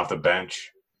coming off the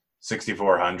bench,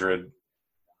 6,400.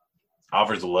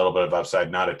 Offers a little bit of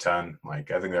upside, not a ton.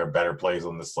 Like, I think there are better plays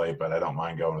on the slate, but I don't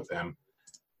mind going with him.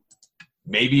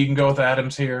 Maybe you can go with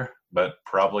Adams here, but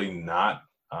probably not.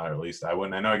 Or at least I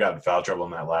wouldn't. I know he got in foul trouble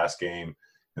in that last game,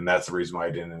 and that's the reason why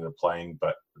I didn't end up playing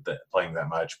that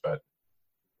much. But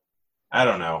I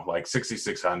don't know, like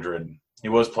 6,600. He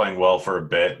was playing well for a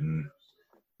bit, and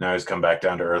now he's come back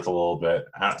down to earth a little bit.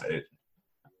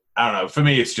 I don't know. For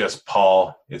me, it's just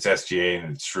Paul, it's SGA,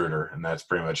 and it's Schroeder, and that's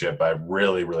pretty much it. But I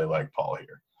really, really like Paul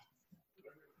here.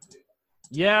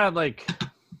 Yeah, I like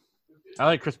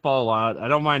Chris Paul a lot. I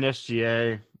don't mind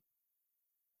SGA.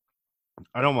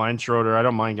 I don't mind Schroeder. I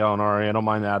don't mind Gallinari. I don't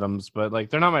mind Adams. But,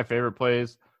 they're not my favorite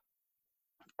plays.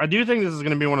 I do think this is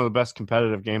going to be one of the best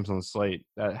competitive games on the slate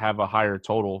that have a higher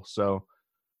total. So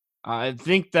I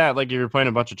think that, if you're playing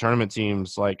a bunch of tournament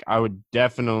teams, I would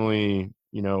definitely,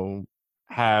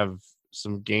 have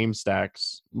some game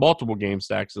stacks, multiple game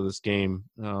stacks of this game.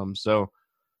 One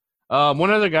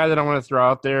other guy that I want to throw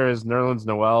out there is Nerlens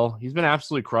Noel. He's been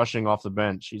absolutely crushing off the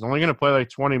bench. He's only going to play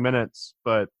 20 minutes,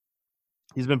 but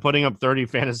he's been putting up 30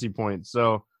 fantasy points.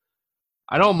 So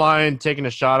I don't mind taking a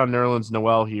shot on Nerlens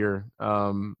Noel here.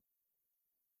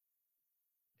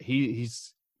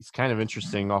 He's kind of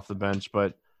interesting off the bench,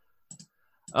 but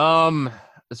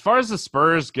as far as the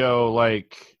Spurs go,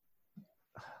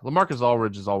 LaMarcus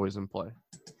Aldridge is always in play.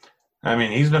 I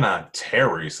mean, he's been on a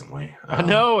tear recently. I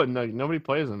know, and nobody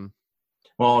plays him.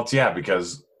 Well,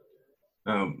 because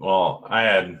I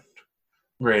had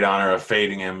great honor of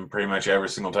fading him pretty much every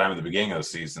single time at the beginning of the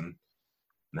season.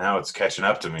 Now it's catching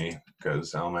up to me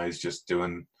because LMA is just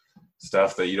doing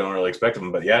stuff that you don't really expect of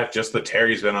him. But yeah, just the tear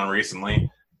he's been on recently,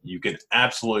 you can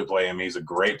absolutely play him. He's a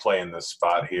great play in this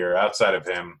spot here. Outside of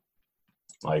him,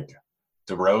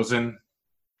 DeRozan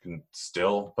can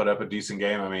still put up a decent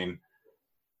game. I mean,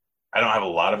 I don't have a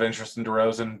lot of interest in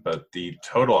DeRozan, but the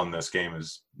total on this game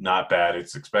is not bad.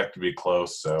 It's expected to be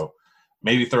close, so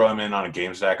maybe throw him in on a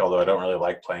game stack, although I don't really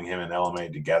like playing him and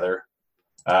LMA together.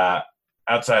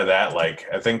 Outside of that,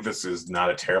 I think this is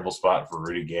not a terrible spot for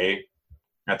Rudy Gay.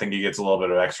 I think he gets a little bit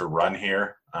of extra run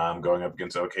here going up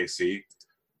against OKC.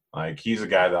 He's a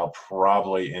guy that I'll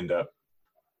probably end up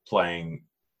playing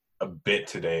a bit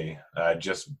today,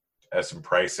 just as some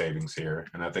price savings here,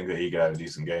 and I think that he could have a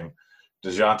decent game.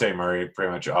 DeJounte Murray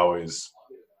pretty much always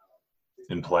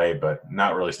in play, but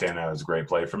not really standing out as a great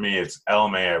play. For me, it's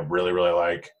LMA I really, really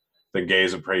like. The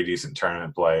Gay's a pretty decent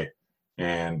tournament play,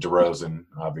 and DeRozan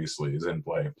obviously is in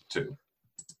play too.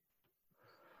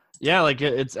 Yeah,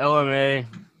 it's LMA.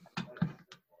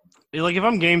 If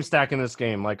I'm game stacking this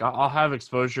game, I'll have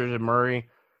exposure to Murray,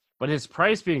 but his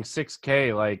price being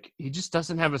 $6K, he just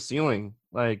doesn't have a ceiling.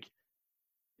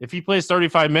 If he plays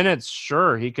 35 minutes,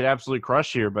 sure, he could absolutely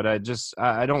crush here. But I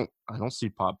don't see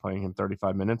Pop playing him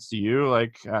 35 minutes. Do you?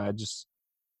 I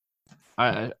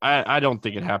don't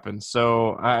think it happens.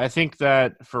 So I think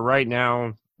that for right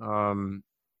now,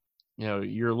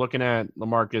 you're looking at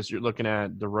LaMarcus, you're looking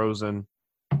at DeRozan.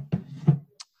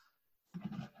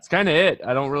 It's kind of it.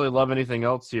 I don't really love anything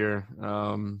else here.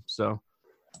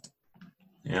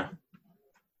 Yeah.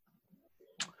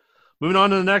 Moving on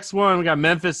to the next one, we got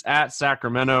Memphis at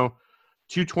Sacramento,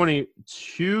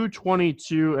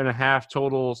 222.5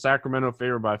 total. Sacramento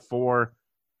favored by 4.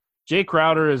 Jay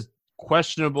Crowder is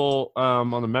questionable on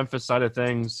the Memphis side of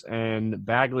things, and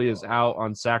Bagley is out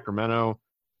on Sacramento.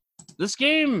 This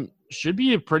game should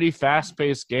be a pretty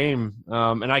fast-paced game,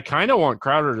 and I kind of want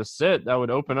Crowder to sit. That would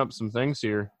open up some things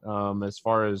here as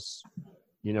far as,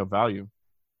 value.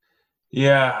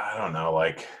 Yeah, I don't know,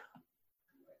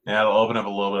 yeah, it'll open up a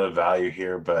little bit of value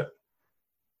here, but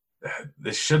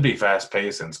this should be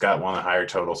fast-paced, and it's got one of the higher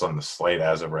totals on the slate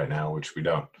as of right now, which we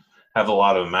don't have a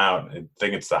lot of them out. I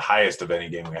think it's the highest of any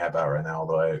game we have out right now,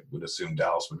 although I would assume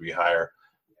Dallas would be higher.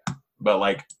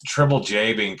 But, Triple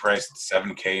J being priced at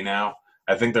 $7K now,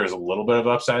 I think there's a little bit of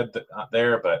upside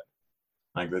there, but,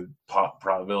 the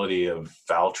probability of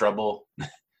foul trouble,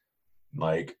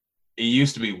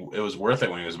 it was worth it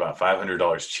when he was about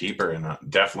 $500 cheaper, and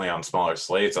definitely on smaller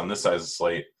slates. On this size of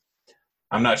slate,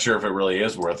 I'm not sure if it really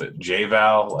is worth it.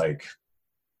 J-Val, like,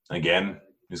 again,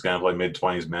 he's going to play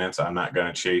mid-20s minutes. I'm not going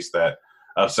to chase that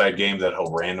upside game that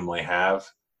he'll randomly have.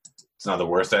 It's not the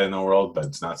worst idea in the world, but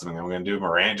it's not something I'm going to do.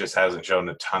 Morant just hasn't shown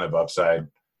a ton of upside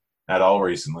at all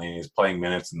recently. He's playing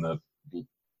minutes in the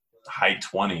high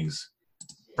 20s.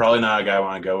 Probably not a guy I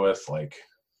want to go with. Like,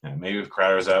 maybe if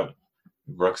Crowder's out,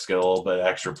 Brooks get a little bit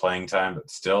extra playing time, but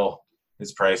still,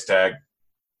 his price tag.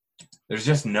 There's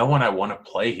just no one I want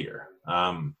to play here,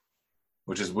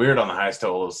 which is weird on the highest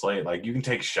total of the slate. Like, you can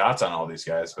take shots on all these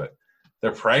guys, but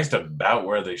they're priced about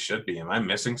where they should be. Am I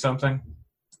missing something?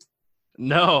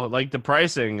 No, like the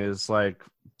pricing is like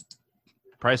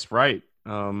priced right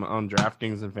on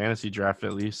DraftKings and Fantasy Draft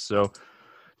at least. So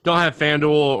don't have FanDuel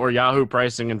or Yahoo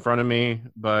pricing in front of me,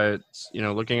 but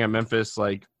looking at Memphis,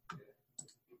 like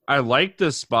I like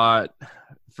this spot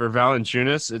for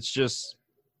Valanciunas. It's just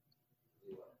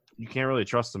you can't really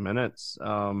trust the minutes.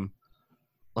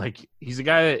 Like he's a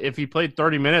guy that if he played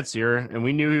 30 minutes here, and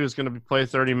we knew he was going to play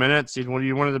 30 minutes, he'd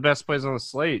be one of the best plays on the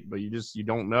slate. But you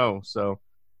don't know. So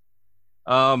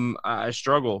I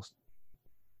struggle.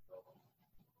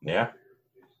 Yeah.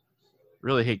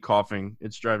 Really hate coughing.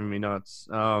 It's driving me nuts.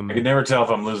 I can never tell if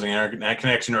I'm losing internet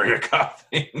connection or you're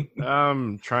coughing.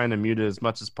 I'm trying to mute it as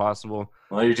much as possible.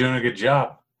 Well, you're doing a good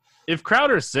job. If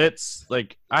Crowder sits,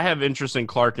 like I have interest in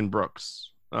Clark and Brooks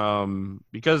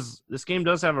because this game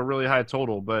does have a really high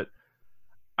total, but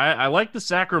I like the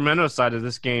Sacramento side of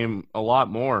this game a lot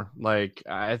more. Like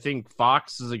I think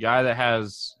Fox is a guy that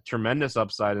has tremendous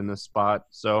upside in this spot.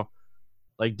 So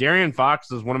like De'Aaron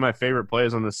Fox is one of my favorite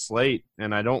plays on this slate,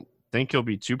 and I don't think he'll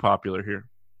be too popular here.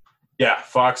 Yeah,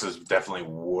 Fox is definitely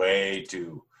way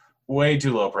too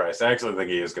low priced. I actually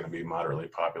think he is going to be moderately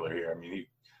popular here. I mean, he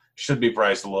should be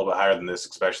priced a little bit higher than this,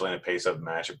 especially in a pace-up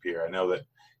matchup here. I know that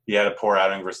he had a poor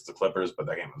outing versus the Clippers, but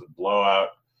that game was a blowout.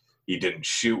 He didn't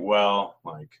shoot well.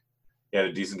 Like, he had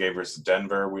a decent game versus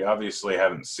Denver. We obviously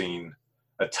haven't seen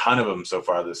a ton of them so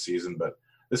far this season, but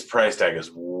this price tag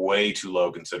is way too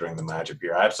low considering the matchup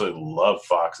here. I absolutely love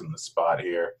Fox in the spot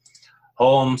here.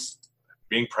 Holmes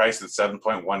being priced at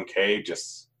 7.1K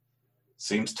just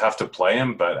seems tough to play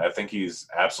him, but I think he's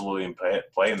absolutely in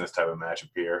play in this type of matchup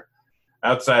here.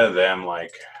 Outside of them,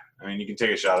 you can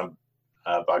take a shot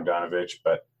on Bogdanovich,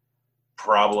 but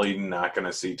probably not going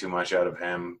to see too much out of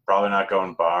him. Probably not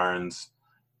going Barnes.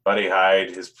 Buddy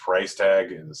Hyde, his price tag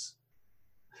is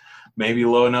maybe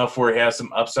low enough where he has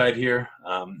some upside here.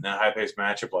 In a high-paced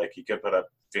matchup, like he could put up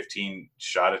 15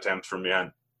 shot attempts from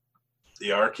behind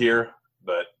the arc here,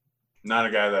 but not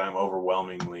a guy that I'm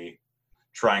overwhelmingly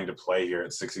trying to play here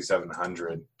at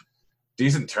 6,700.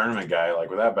 Decent tournament guy,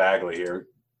 like without Bagley here.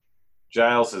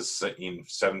 Giles has seen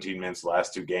 17 minutes the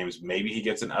last two games. Maybe he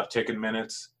gets an uptick in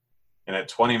minutes. And at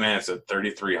 20 minutes at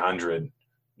 3,300,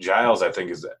 Giles, I think,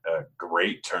 is a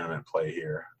great tournament play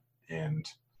here. And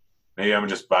maybe I'm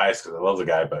just biased because I love the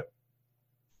guy, but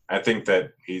I think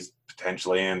that he's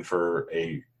potentially in for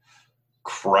a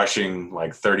crushing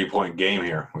 30-point game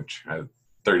here, which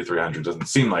 3,300 doesn't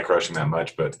seem like crushing that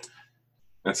much, but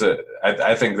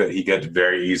I think that he could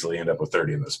very easily end up with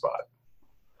 30 in this spot.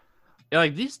 Yeah,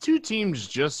 like these two teams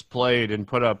just played and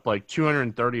put up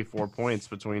 234 points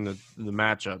between the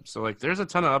matchups. So there's a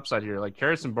ton of upside here. Like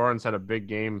Harrison Barnes had a big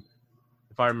game,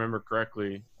 if I remember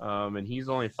correctly, and he's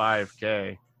only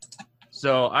 5K.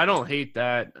 So I don't hate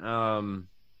that.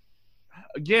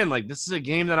 Again, this is a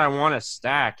game that I want to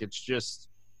stack. It's just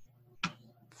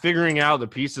figuring out the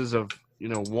pieces of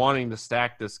wanting to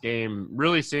stack this game,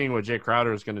 really seeing what Jay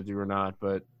Crowder is going to do or not.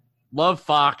 But love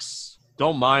Fox,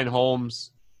 don't mind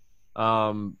Holmes.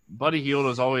 Buddy Hield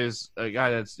is always a guy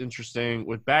that's interesting.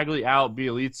 With Bagley out,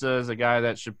 Bielitsa is a guy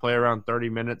that should play around 30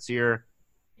 minutes here.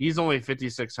 He's only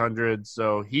 5,600,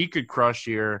 so he could crush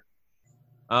here.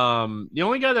 The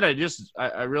only guy that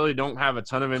I really don't have a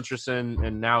ton of interest in,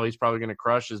 and now he's probably going to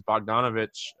crush, is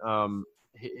Bogdanovich.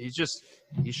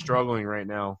 He's struggling right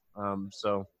now.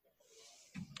 So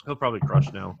he'll probably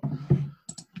crush now.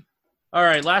 All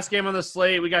right, last game on the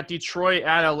slate. We got Detroit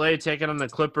at LA taking on the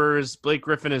Clippers. Blake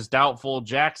Griffin is doubtful.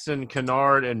 Jackson,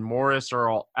 Kennard, and Morris are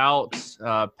all out.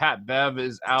 Pat Bev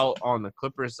is out on the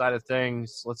Clippers side of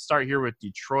things. Let's start here with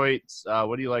Detroit.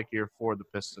 What do you like here for the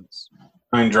Pistons?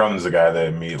 I mean, Drummond's the guy that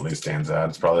immediately stands out.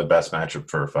 It's probably the best matchup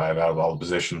for 5 out of all the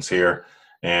positions here.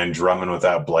 And Drummond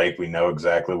without Blake, we know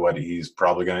exactly what he's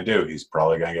probably going to do. He's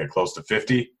probably going to get close to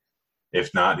 50.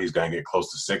 If not, he's going to get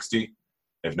close to 60.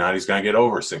 If not, he's going to get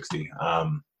over 60.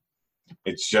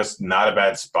 It's just not a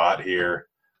bad spot here.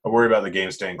 I worry about the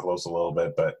game staying close a little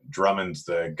bit, but Drummond's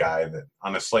the guy that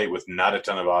on a slate with not a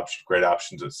ton of great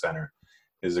options at center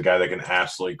is the guy that can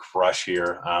absolutely crush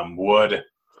here. Wood,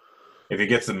 if he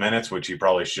gets the minutes, which he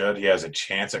probably should, he has a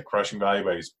chance at crushing value,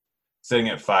 but he's sitting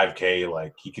at 5K.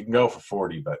 Like, he can go for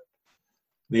 40, but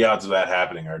the odds of that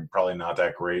happening are probably not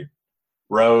that great.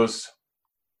 Rose,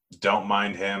 don't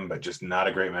mind him, but just not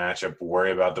a great matchup.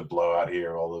 Worry about the blowout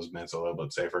here. All those minutes a little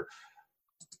bit safer.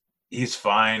 He's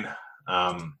fine.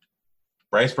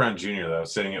 Bryce Brown Jr., though,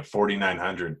 sitting at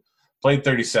 4,900. Played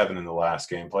 37 in the last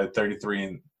game. Played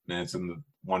 33 minutes in the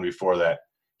one before that.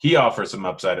 He offers some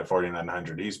upside at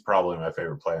 4,900. He's probably my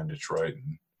favorite play in Detroit.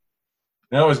 And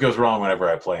it always goes wrong whenever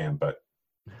I play him, but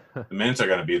the minutes are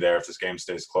going to be there if this game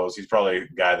stays close. He's probably a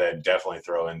guy that I'd definitely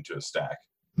throw into a stack.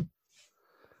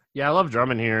 Yeah, I love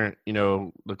Drummond here. You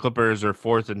know, the Clippers are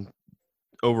 4th in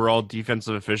overall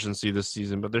defensive efficiency this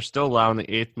season, but they're still allowing the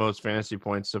 8th most fantasy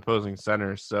points to opposing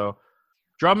centers. So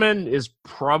Drummond is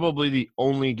probably the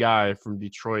only guy from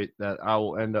Detroit that I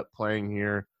will end up playing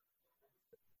here.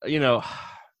 You know,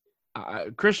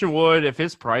 Christian Wood, if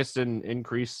his price didn't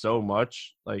increase so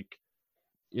much, like,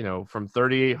 you know, from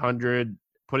 3,800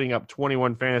 putting up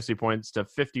 21 fantasy points to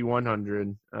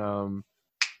 5,100,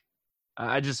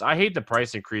 I hate the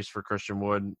price increase for Christian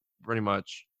Wood pretty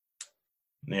much.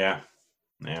 Yeah,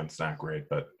 it's not great,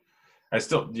 but he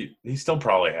still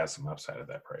probably has some upside at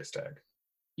that price tag.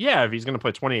 Yeah, if he's going to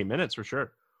play 28 minutes for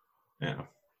sure. Yeah.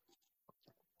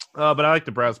 But I like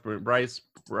the Bryce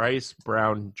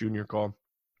Brown Jr. call.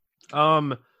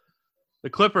 The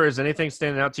Clippers, anything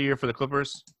standing out to you for the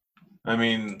Clippers? I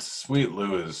mean, Sweet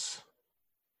Lou is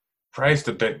priced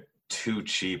a bit too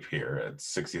cheap here at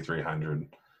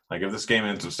 6,300. Like, if this game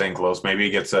ends up staying close, maybe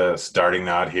he gets a starting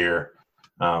nod here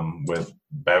with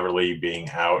Beverly being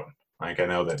out. Like, I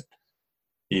know that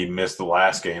he missed the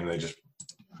last game. They just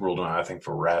ruled him out, I think,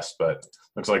 for rest, but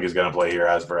looks like he's going to play here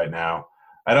as of right now.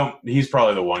 He's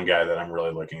probably the one guy that I'm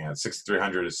really looking at.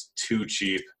 6,300 is too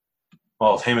cheap.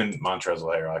 Well, him and Montrezl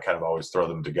Harrell, I kind of always throw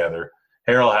them together.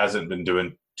 Harrell hasn't been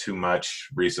doing too much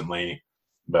recently,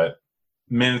 but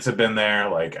minutes have been there.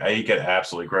 Like, he could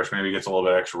absolutely crush. Maybe he gets a little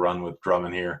bit extra run with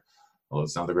Drummond here. Well,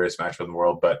 it's not the greatest matchup in the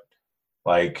world, but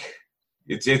like,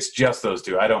 it's just those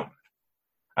two. I don't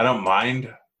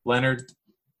mind Leonard.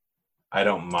 I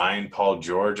don't mind Paul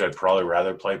George. I'd probably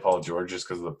rather play Paul George just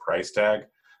because of the price tag.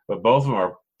 But both of them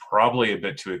are probably a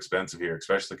bit too expensive here,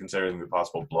 especially considering the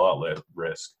possible blowout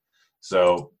risk.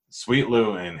 So Sweet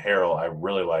Lou and Harrell, I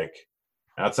really like.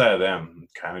 Outside of them,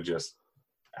 kind of just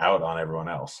out on everyone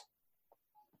else.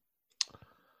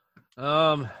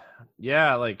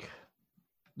 Yeah, like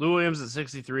Lou Williams at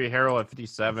 63, Harrell at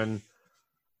 57.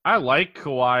 I like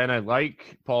Kawhi and I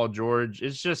like Paul George.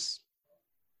 It's just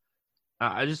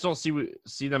I just don't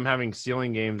see them having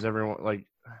ceiling games everyone like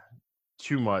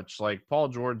too much. Like Paul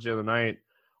George the other night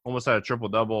almost had a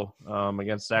triple-double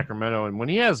against Sacramento. And when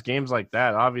he has games like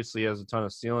that, obviously he has a ton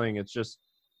of ceiling. It's just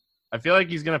I feel like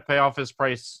he's going to pay off his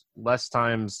price less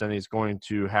times than he's going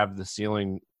to have the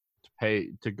ceiling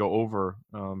to go over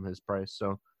his price.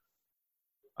 So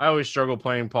I always struggle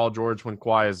playing Paul George when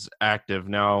Kawhi is active.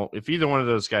 Now, if either one of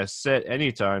those guys sit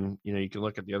anytime, you can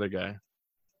look at the other guy.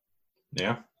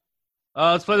 Yeah.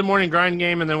 Let's play the morning grind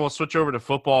game, and then we'll switch over to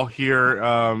football here.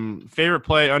 Favorite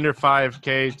play under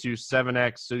 5K to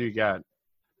 7X. Who do you got?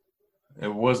 It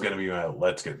was going to be my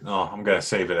I'm going to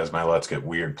save it as my let's get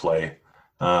weird play.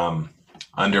 Under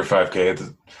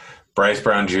 5K, Bryce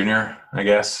Brown Jr., I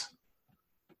guess.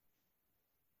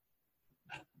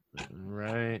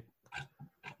 Right.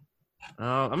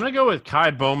 I'm going to go with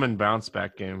Kai Bowman bounce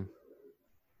back game.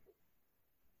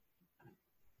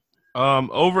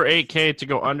 Over 8K to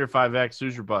go under 5X.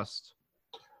 Who's your bust?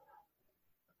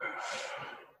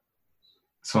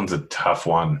 This one's a tough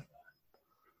one.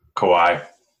 Kawhi.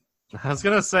 I was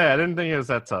going to say, I didn't think it was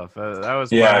that tough. I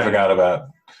forgot about,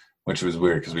 which was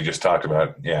weird because we just talked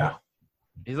about, yeah.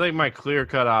 He's like my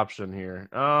clear-cut option here.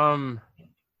 I'm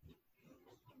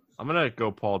going to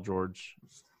go Paul George.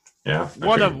 Yeah.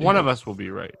 One of us will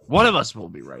be right. One of us will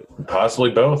be right.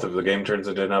 Possibly both if the game turns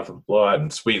into enough of a blowout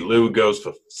and Sweet Lou goes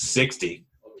for 60.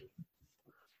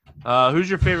 Who's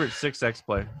your favorite 6X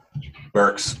play?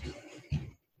 Burks.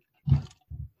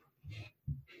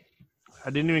 I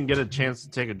didn't even get a chance to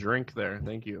take a drink there.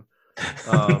 Thank you.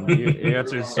 You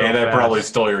answered so and I fast. probably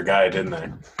stole your guy, didn't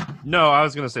I? No, I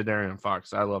was going to say Darian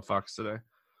Fox. I love Fox today.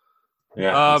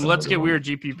 Yeah. Let's get weird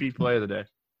GPP play of the day.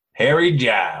 Harry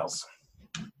Giles.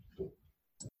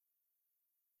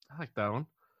 I like that one.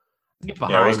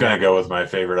 I was going to go with my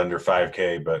favorite under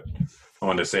 5K, but I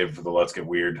wanted to save it for the Let's Get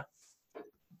Weird.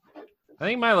 I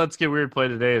think my Let's Get Weird play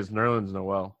today is Nerlens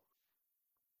Noel.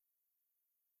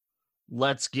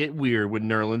 Let's get weird with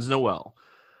Nerlens Noel.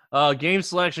 Game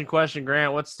selection question,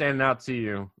 Grant. What's standing out to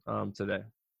you today?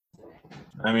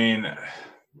 I mean,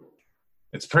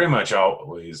 it's pretty much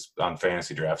always on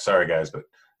fantasy draft. Sorry, guys, but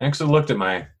I actually looked at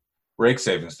my rake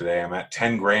savings today. I'm at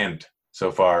 $10,000 so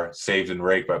far saved in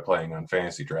rake by playing on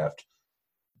fantasy draft,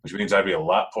 which means I'd be a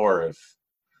lot poorer if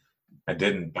I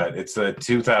didn't. But it's a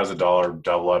 $2,000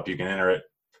 double up. You can enter it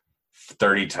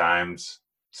 30 times.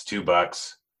 It's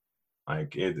 $2.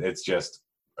 Like it's just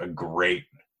a great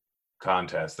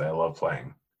contest that I love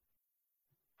playing.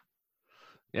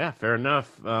 Yeah, fair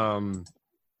enough.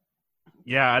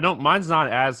 Yeah, mine's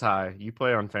not as high. You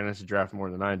play on fantasy draft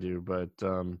more than I do, but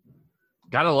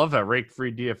gotta love that rake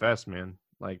free DFS, man.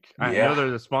 Like I know they're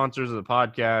the sponsors of the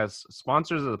podcast.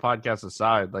 Sponsors of the podcast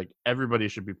aside, like everybody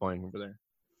should be playing over there.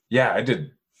 Yeah, I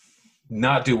did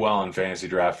not do well in fantasy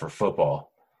draft for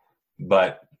football,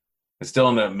 but I still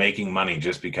ended up making money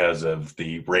just because of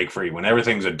the rake free. When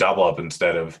everything's a double up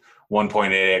instead of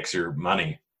 1.8x your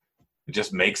money, it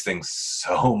just makes things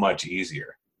so much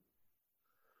easier.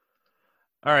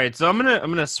 All right, so I'm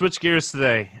gonna switch gears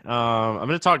today. I'm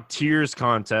gonna talk tiers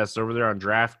contest over there on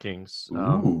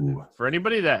DraftKings. For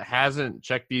anybody that hasn't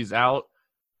checked these out,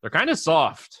 they're kind of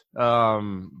soft.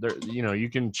 You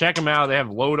can check them out. They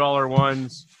have low dollar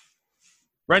ones.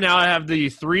 Right now, I have the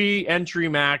 3 entry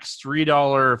max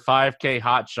 $3 5K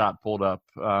hot shot pulled up.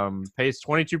 Pays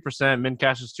 22%. Min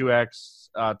cash is 2x.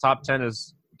 Top 10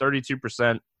 is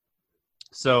 32%.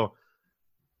 So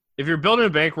if you're building a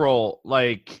bankroll,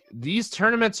 like these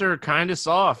tournaments are kind of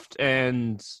soft,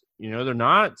 and they're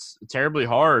not terribly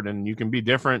hard, and you can be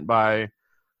different by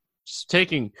just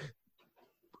taking.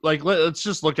 Like let's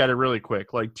just look at it really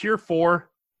quick. Like tier 4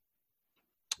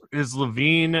 is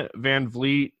Levine, Van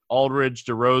Vliet, Aldridge,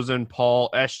 DeRozan, Paul,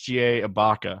 SGA,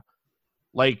 Ibaka.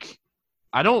 Like,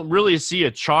 I don't really see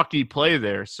a chalky play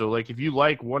there. So, like, if you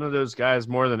like one of those guys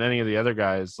more than any of the other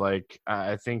guys, like,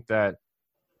 I think that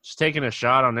just taking a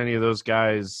shot on any of those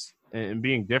guys and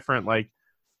being different, like,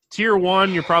 tier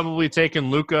 1, you're probably taking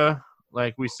Luka.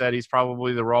 Like we said, he's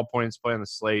probably the raw points play on the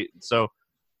slate. So,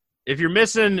 if you're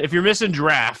missing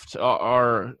draft,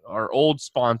 our old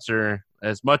sponsor,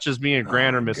 as much as me and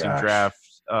Grant are missing draft.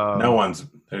 No one's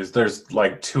there's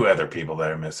like 2 other people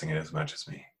that are missing it as much as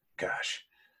me. Gosh.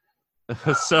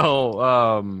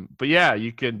 So, but yeah,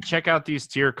 you can check out these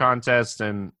tier contests,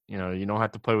 and you don't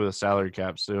have to play with a salary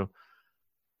cap. So,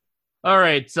 all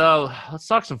right, so let's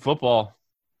talk some football.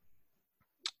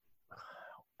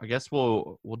 I guess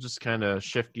we'll just kind of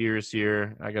shift gears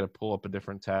here. I got to pull up a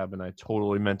different tab, and I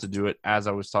totally meant to do it as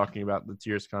I was talking about the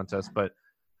tiers contest. But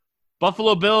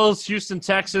Buffalo Bills, Houston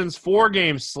Texans,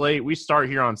 4-game slate. We start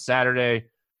here on Saturday.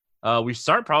 We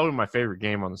start probably my favorite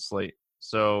game on the slate.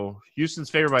 So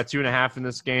Houston's favored by 2.5 in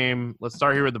this game. Let's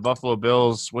start here with the Buffalo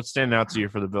Bills. What's standing out to you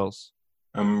for the Bills?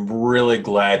 I'm really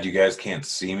glad you guys can't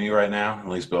see me right now, at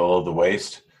least below the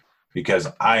waist, because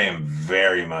I am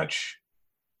very much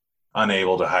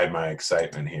unable to hide my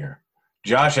excitement here.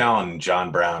 Josh Allen and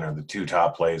John Brown are the 2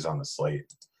 top plays on the slate.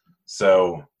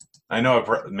 So I know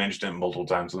I've mentioned it multiple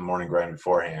times in the morning grind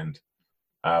beforehand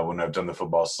when I've done the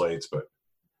football slates, but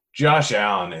Josh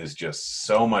Allen is just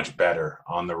so much better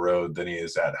on the road than he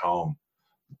is at home.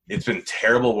 It's been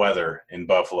terrible weather in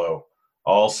Buffalo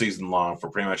all season long for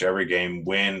pretty much every game,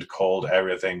 wind, cold,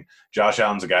 everything. Josh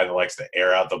Allen's a guy that likes to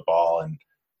air out the ball, and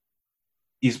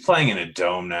he's playing in a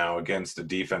dome now against a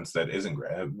defense that isn't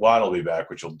great. Watt will be back,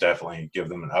 which will definitely give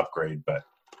them an upgrade, but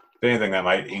if anything, that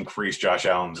might increase Josh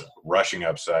Allen's rushing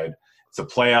upside. It's a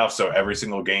playoff, so every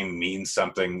single game means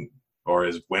something, or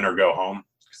is win or go home,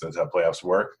 because that's how playoffs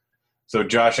work. So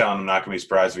Josh Allen, I'm not going to be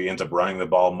surprised if he ends up running the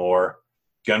ball more.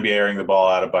 Going to be airing the ball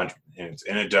out a bunch, and it's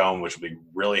in a dome, which will be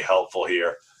really helpful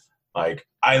here. Like,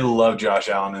 I love Josh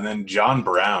Allen. And then John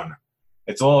Brown,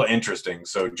 it's a little interesting.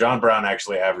 So John Brown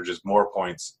actually averages more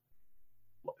points,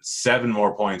 7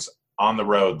 more points on the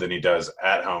road than he does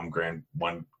at home. Granted,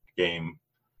 one game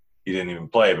he didn't even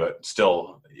play, but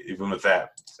still, even with that,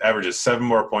 averages 7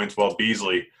 more points, while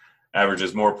Beasley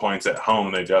averages more points at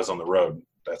home than he does on the road.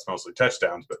 That's mostly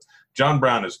touchdowns, but John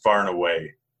Brown is far and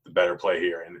away the better play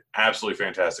here, and absolutely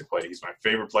fantastic play. He's my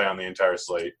favorite play on the entire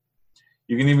slate.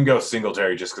 You can even go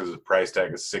Singletary just because the price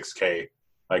tag is $6K.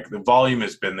 Like, the volume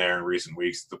has been there in recent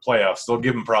weeks. The playoffs, they'll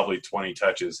give him probably 20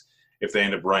 touches if they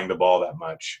end up running the ball that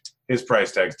much. His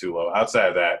price tag's too low. Outside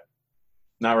of that,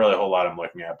 not really a whole lot I'm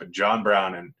looking at, but John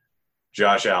Brown and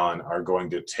Josh Allen are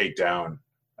going to take down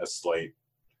a slate.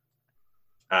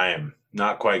 I am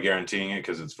not quite guaranteeing it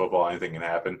because it's football. Anything can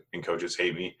happen, and coaches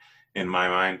hate me in my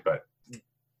mind. But,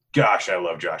 gosh, I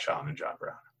love Josh Allen and John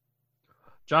Brown.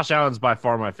 Josh Allen's by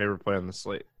far my favorite play on the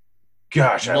slate.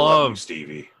 Gosh, I love you,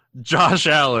 Stevie. Josh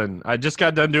Allen. I just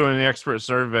got done doing the expert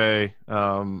survey here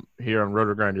on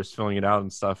RotoGrind, just filling it out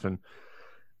and stuff. And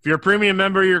if you're a premium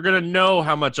member, you're going to know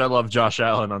how much I love Josh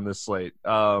Allen on this slate.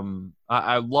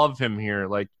 I love him here.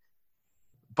 Like,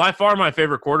 by far my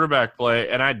favorite quarterback play,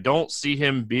 and I don't see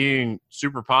him being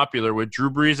super popular with Drew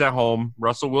Brees at home,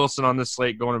 Russell Wilson on this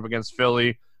slate going up against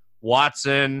Philly,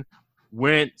 Watson,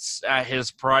 Wentz at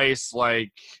his price,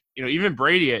 like, even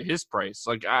Brady at his price.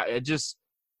 Like, I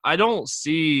don't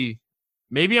see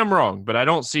 – maybe I'm wrong, but I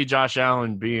don't see Josh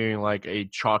Allen being like a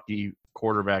chalky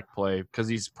quarterback play because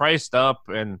he's priced up,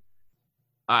 and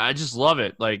I just love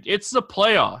it. Like, it's the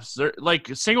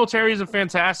playoffs. Singletary is a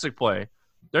fantastic play.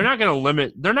 They're not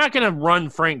going to run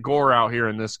Frank Gore out here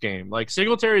in this game. Like,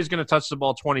 Singletary is going to touch the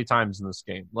ball 20 times in this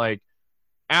game. Like,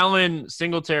 Allen,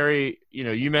 Singletary,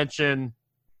 you mentioned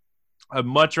I'd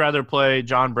much rather play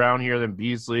John Brown here than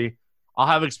Beasley. I'll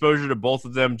have exposure to both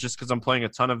of them just because I'm playing a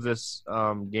ton of this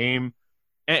game.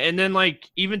 And then, like,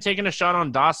 even taking a shot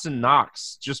on Dawson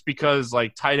Knox just because,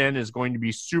 like, tight end is going to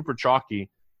be super chalky.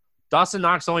 Dawson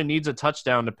Knox only needs a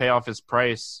touchdown to pay off his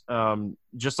price,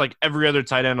 just like every other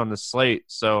tight end on the slate.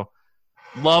 So,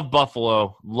 love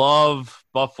Buffalo.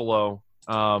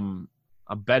 I'm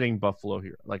betting Buffalo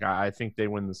here. Like, I think they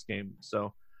win this game.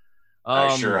 So,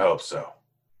 I sure hope so.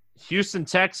 Houston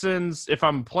Texans, if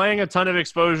I'm playing a ton of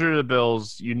exposure to the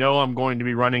Bills, I'm going to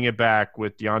be running it back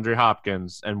with DeAndre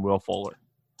Hopkins and Will Fuller.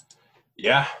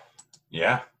 Yeah.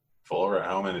 Fuller at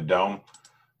home in a dome.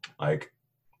 Like,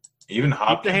 even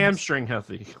Hopkins. Keep the hamstring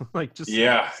healthy. Like, just stay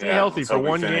healthy Let's for hope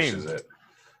one he game. finishes it.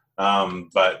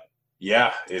 But,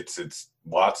 yeah, it's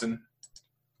Watson.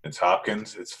 It's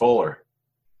Hopkins. It's Fuller.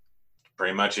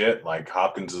 Pretty much it. Like,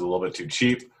 Hopkins is a little bit too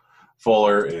cheap.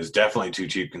 Fuller is definitely too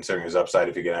cheap considering his upside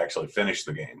if he can actually finish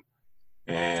the game.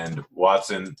 And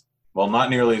Watson, well,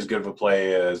 not nearly as good of a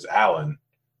play as Allen,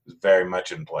 is very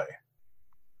much in play.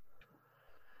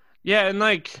 Yeah, and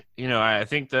I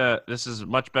think that this is a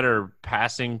much better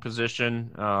passing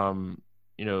position.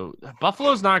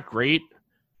 Buffalo's not great,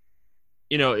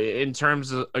 in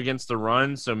terms of against the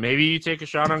run. So maybe you take a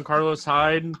shot on Carlos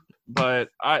Hyde. But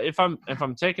if I'm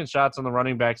taking shots on the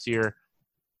running backs here,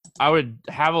 I would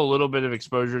have a little bit of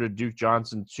exposure to Duke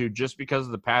Johnson too, just because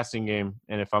of the passing game.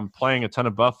 And if I'm playing a ton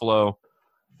of Buffalo,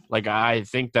 like, I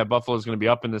think that Buffalo is going to be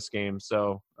up in this game.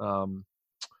 So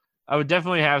I would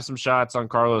definitely have some shots on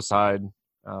Carlos Hyde.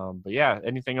 But yeah,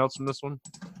 anything else from this one?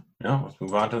 No, let's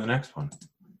move on to the next one.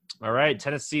 All right,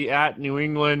 Tennessee at New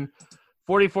England.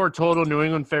 44 total, New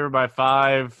England favored by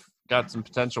 5. Got some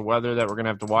potential weather that we're going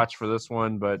to have to watch for this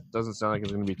one, but doesn't sound like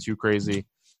it's going to be too crazy.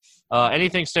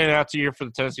 Anything standing out to you for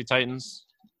the Tennessee Titans?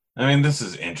 I mean, this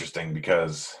is interesting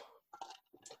because,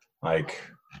 like,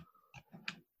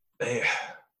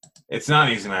 it's not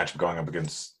an easy matchup going up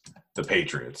against the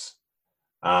Patriots.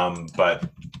 But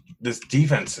this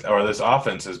defense or this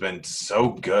offense has been so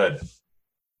good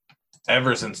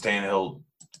ever since Tannehill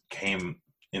came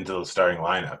into the starting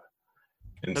lineup.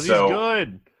 And so he's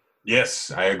good. Yes,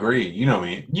 I agree. You know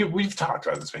me. We've talked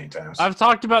about this many times. I've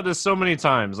talked about this so many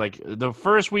times. Like, the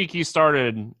first week he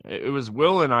started, it was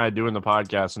Will and I doing the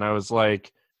podcast, and I was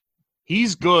like,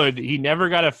 he's good. He never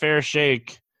got a fair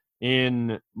shake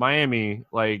in Miami.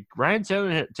 Like, Ryan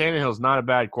Tannehill's not a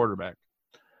bad quarterback.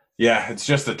 Yeah, it's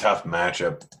just a tough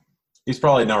matchup. He's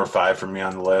probably number 5 for me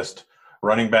on the list.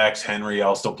 Running backs, Henry,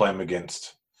 I'll still play him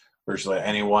against virtually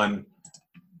anyone.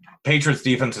 Patriots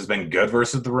defense has been good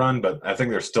versus the run, but I think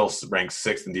they're still ranked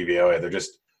 6th in DVOA. They're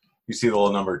just – you see the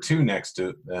little number 2 next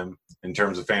to them in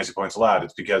terms of fantasy points allowed.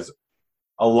 It's because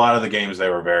a lot of the games they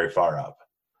were very far up.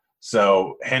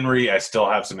 So Henry, I still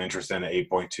have some interest in at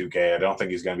 8.2K. I don't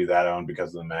think he's going to be that owned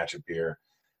because of the matchup here.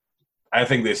 I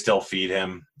think they still feed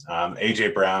him. A.J.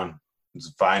 Brown is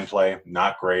a fine play,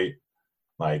 not great.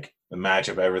 Like, the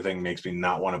matchup, everything makes me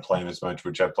not want to play him as much,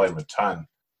 which I've played him a ton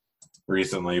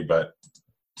recently, but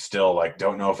still, like,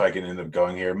 don't know if I can end up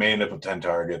going here. May end up with 10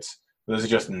 targets. This is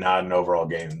just not an overall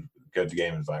good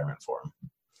game environment for him.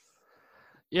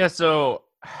 Yeah, so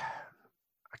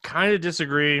I kind of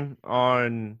disagree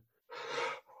on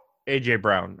A.J.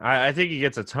 Brown. I think he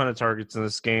gets a ton of targets in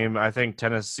this game. I think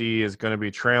Tennessee is going to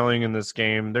be trailing in this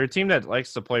game. They're a team that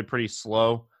likes to play pretty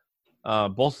slow.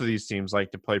 Both of these teams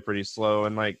like to play pretty slow.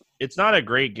 And, like, it's not a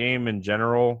great game in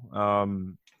general,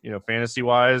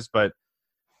 fantasy-wise. But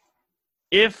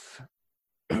if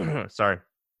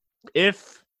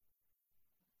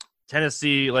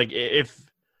Tennessee, like, if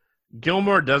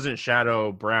Gilmore doesn't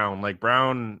shadow Brown, like,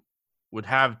 Brown would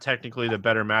have technically the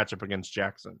better matchup against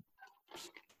Jackson.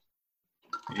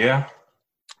 Yeah.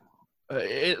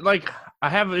 I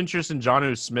have interest in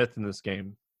Jonnu Smith in this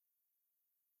game.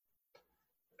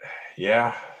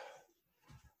 Yeah,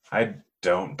 I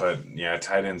don't, but yeah,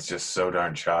 tight end's just so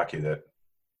darn chalky that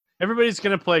Everybody's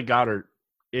going to play Goddard,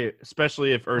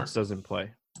 especially if Ertz doesn't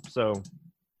play. So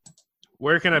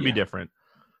where can I be different?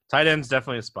 Tight end's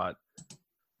definitely a spot.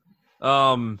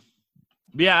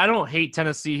 Yeah, I don't hate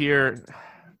Tennessee here.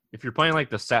 If you're playing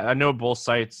like I know both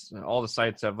sites, all the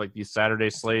sites have like these Saturday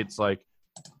slates. Like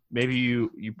maybe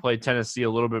you play Tennessee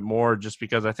a little bit more just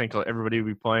because I think everybody will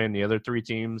be playing the other three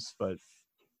teams. But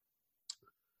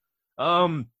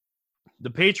the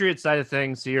Patriots side of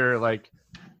things here, like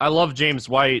I love James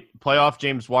White. Playoff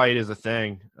James White is a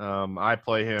thing. I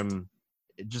play him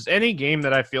just any game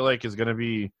that I feel like is going to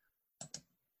be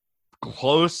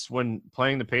close when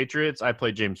playing the Patriots. I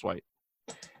play James White.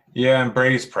 Yeah, and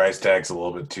Brady's price tag's a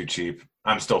little bit too cheap.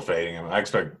 I'm still fading him. I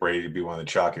expect Brady to be one of the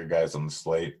chalkier guys on the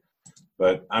slate,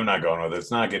 but I'm not going with it.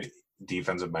 It's not a good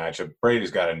defensive matchup.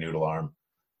 Brady's got a noodle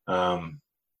arm.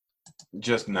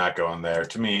 Just not going there.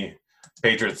 To me,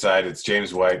 Patriots side, it's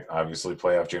James White. Obviously,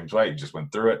 playoff James White. You just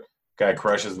went through it. Guy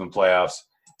crushes in the playoffs.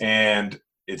 And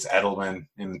it's Edelman.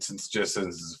 And since it's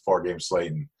a 4-game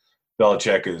slate, and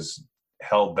Belichick is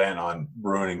hell-bent on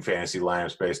ruining fantasy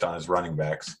lineups based on his running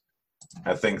backs,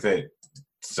 I think that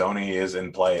Sony is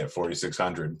in play at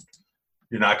 4,600.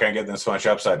 You're not going to get this much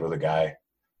upside with a guy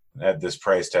at this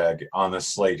price tag on this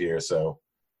slate here. So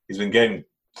he's been getting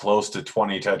close to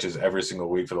 20 touches every single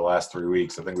week for the last 3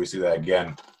 weeks. I think we see that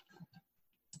again.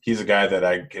 He's a guy that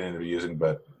I can end up using,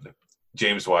 but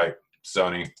James White,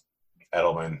 Sony,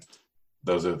 Edelman,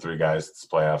 those are the three guys. It's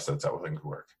playoffs. That's how things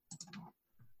work.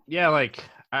 Yeah, like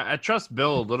I trust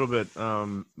Bill a little bit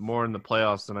more in the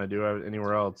playoffs than I do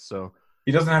anywhere else. So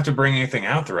he doesn't have to bring anything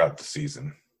out throughout the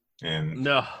season. And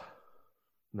no.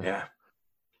 Yeah.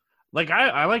 Like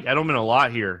I like Edelman a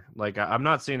lot here. Like I'm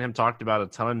not seeing him talked about a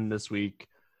ton this week.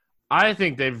 I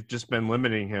think they've just been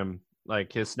limiting him.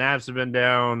 Like his snaps have been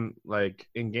down. Like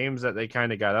in games that they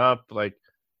kind of got up. Like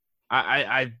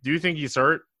I do think he's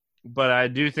hurt, but I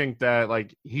do think that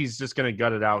like he's just gonna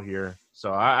gut it out here.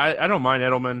 So I don't mind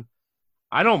Edelman.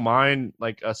 I don't mind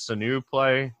like a Sanu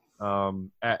play.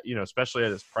 Especially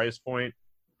at his price point.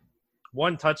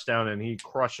 1 touchdown and he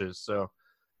crushes. So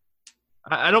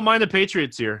I don't mind the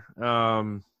Patriots here.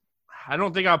 I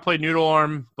don't think I'll play noodle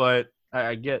arm, but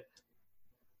I get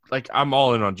like I'm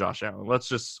all in on Josh Allen.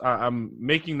 I'm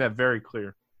making that very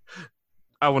clear.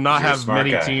 I will not have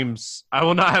many teams. I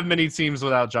will not have many teams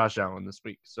without Josh Allen this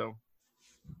week. So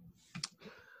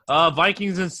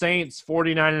Vikings and Saints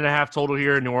 49.5 total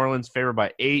here. New Orleans favored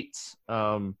by 8.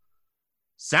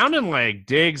 Sounding like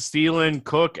Diggs, Thielen,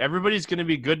 Cook, everybody's going to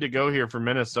be good to go here for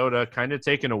Minnesota. Kind of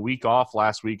taking a week off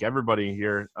last week, everybody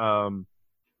here.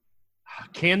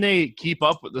 Can they keep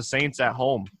up with the Saints at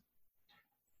home?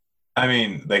 I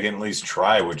mean, they can at least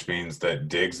try, which means that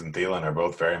Diggs and Thielen are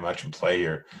both very much in play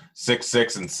here.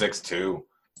 6'6" and 6'2".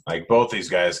 Like, both these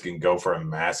guys can go for a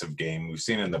massive game. We've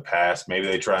seen in the past. Maybe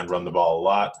they try and run the ball a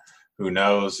lot. Who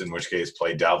knows? In which case,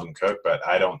 play Dalvin Cook. But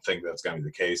I don't think that's going to be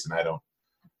the case, and I don't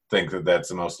think that that's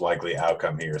the most likely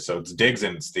outcome here. So it's Diggs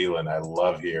and Thielen I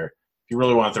love here. If you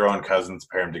really want to throw in Cousins,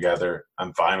 pair them together,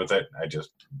 I'm fine with it. I just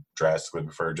drastically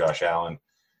prefer Josh Allen.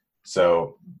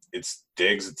 So it's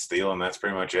Diggs, it's Thielen. That's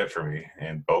pretty much it for me.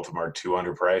 And both of them are too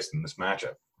underpriced in this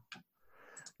matchup.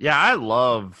 Yeah, I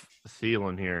love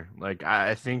Thielen here. Like,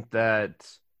 I think that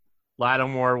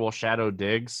Lattimore will shadow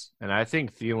Diggs. And I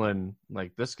think Thielen,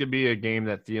 like, this could be a game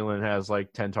that Thielen has,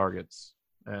 like, 10 targets.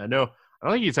 I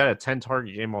don't think he's had a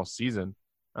 10-target game all season,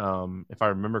 if I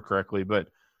remember correctly. But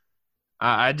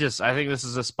I think this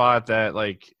is a spot that,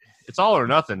 like, it's all or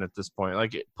nothing at this point.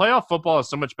 Like, playoff football is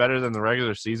so much better than the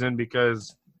regular season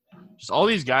because just all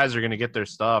these guys are going to get their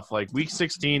stuff. Like, week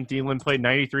 16, Thielen played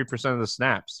 93% of the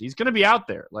snaps. He's going to be out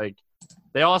there. Like,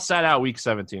 they all sat out week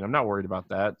 17. I'm not worried about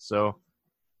that. So,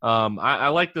 I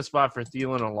like the spot for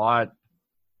Thielen a lot.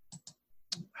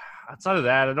 Outside of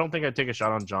that, I don't think I'd take a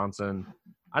shot on Johnson.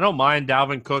 I don't mind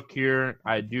Dalvin Cook here.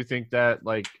 I do think that,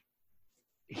 like,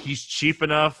 he's cheap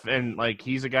enough and, like,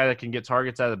 he's a guy that can get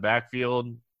targets out of the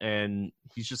backfield, and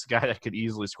he's just a guy that could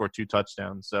easily score 2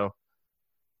 touchdowns. So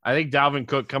I think Dalvin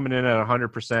Cook coming in at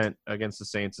 100% against the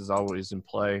Saints is always in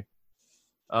play.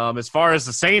 As far as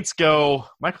the Saints go,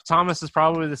 Michael Thomas is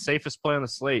probably the safest play on the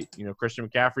slate. You know, Christian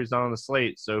McCaffrey's not on the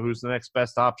slate, so who's the next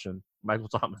best option? Michael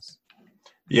Thomas.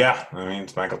 Yeah, I mean,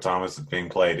 it's Michael Thomas that's being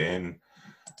played in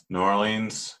New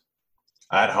Orleans.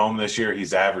 At home this year,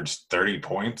 he's averaged 30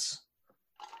 points.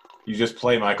 You just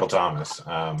play Michael Thomas.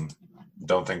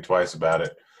 Don't think twice about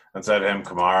it. Outside of him,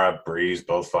 Kamara, Breeze,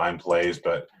 both fine plays.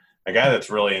 But a guy that's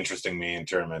really interesting me in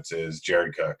tournaments is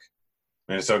Jared Cook.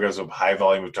 Minnesota goes with high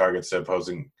volume of targets to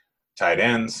opposing tight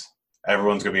ends.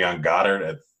 everyone's going to be on Goddard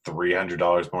at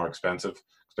 $300 more expensive,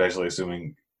 especially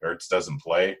assuming Ertz doesn't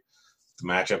play to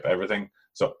match up everything.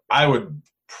 So I would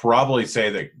probably say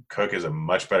that Cook is a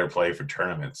much better play for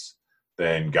tournaments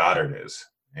than Goddard is.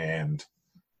 And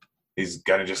he's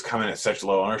going to just come in at such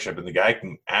low ownership, and the guy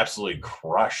can absolutely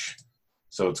crush.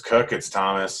 So it's Cook, it's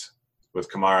Thomas,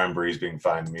 with Kamara and Breeze being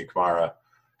fine to me. Kamara,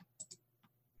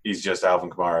 he's just Alvin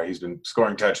Kamara. He's been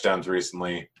scoring touchdowns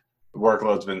recently. The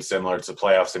workload's been similar. It's the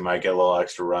playoffs. They might get a little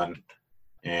extra run.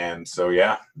 And so,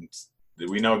 yeah,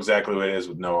 we know exactly what it is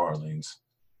with New Orleans.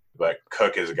 But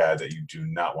Cook is a guy that you do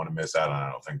not want to miss out on, I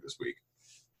don't think, this week.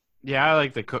 Yeah, I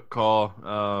like the Cook call.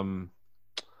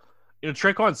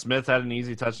 Tre'Quan Smith had an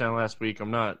easy touchdown last week.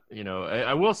 I'm not,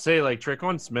 I will say, like,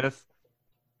 Tre'Quan Smith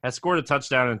has scored a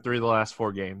touchdown in 3 of the last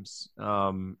 4 games,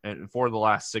 and 4 of the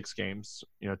last 6 games.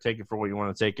 Take it for what you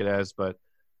want to take it as. But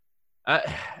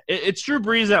it's Drew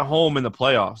Brees at home in the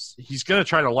playoffs. He's going to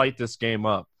try to light this game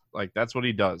up. Like, that's what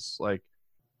he does. Like,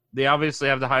 they obviously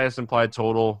have the highest implied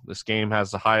total. This game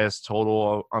has the highest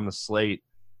total on the slate.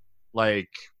 Like,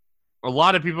 a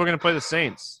lot of people are going to play the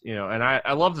Saints, and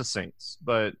I love the Saints.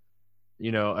 But,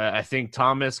 I think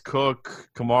Thomas, Cook,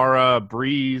 Kamara,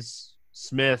 Breeze,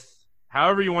 Smith,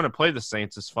 however you want to play the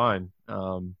Saints is fine.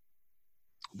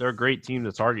 They're a great team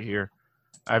to target here.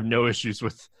 I have no issues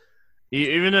with –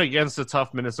 even against a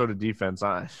tough Minnesota defense.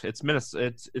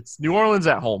 It's New Orleans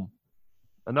at home.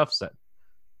 Enough said.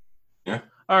 Yeah.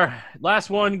 All right, last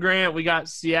one, Grant. We got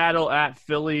Seattle at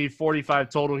Philly, 45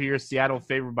 total here. Seattle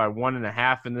favored by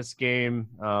 1.5 in this game.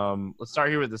 Let's start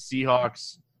here with the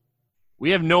Seahawks.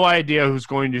 We have no idea who's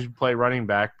going to play running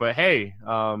back, but hey,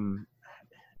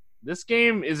 this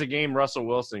game is a game Russell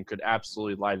Wilson could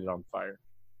absolutely light it on fire.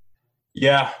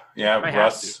 Yeah,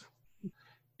 Russ.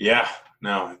 Yeah,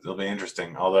 no, it'll be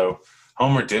interesting. Although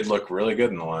Homer did look really good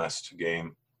in the last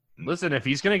game. Listen, if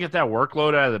he's going to get that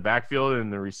workload out of the backfield in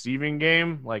the receiving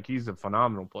game, like, he's a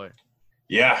phenomenal player.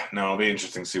 Yeah, no, it'll be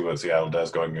interesting to see what Seattle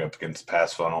does going up against the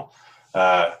pass funnel.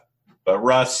 But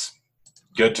Russ,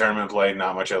 good tournament play,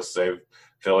 not much else to say.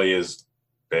 Philly has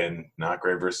been not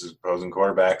great versus opposing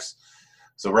quarterbacks.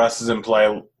 So Russ is in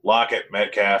play. Lockett,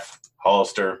 Metcalf,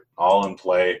 Hollister, all in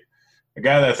play. A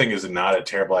guy that I think is not a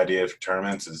terrible idea for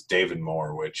tournaments is David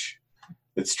Moore, which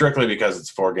it's strictly because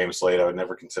it's 4-game slate. I would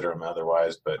never consider him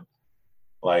otherwise, but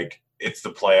like, it's the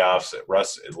playoffs.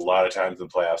 Russ, a lot of times in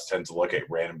the playoffs, tends to look at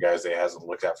random guys they hasn't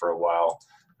looked at for a while.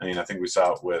 I mean, I think we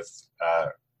saw it with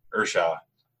Ursua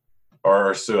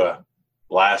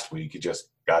last week. He just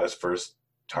got his first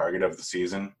target of the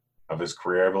season, of his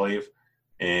career, I believe,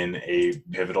 in a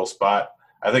pivotal spot.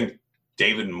 I think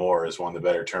David Moore is one of the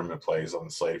better tournament plays on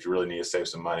the slate if you really need to save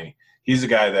some money. He's a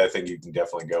guy that I think you can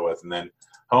definitely go with. And then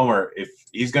Homer, if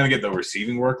he's going to get the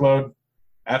receiving workload,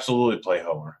 absolutely play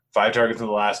Homer. 5 targets in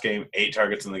the last game, 8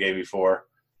 targets in the game before.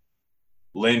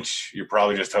 Lynch, you're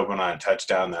probably just hoping on a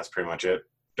touchdown. That's pretty much it.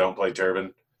 Don't play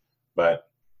Turbin. But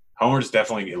Homer's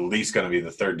definitely at least going to be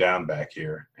the third down back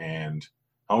here. And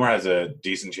Homer has a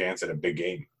decent chance at a big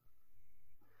game.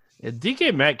 Yeah,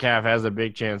 DK Metcalf has a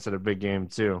big chance at a big game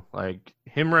too. Like,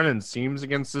 him running seams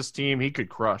against this team, he could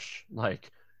crush. Like,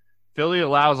 Philly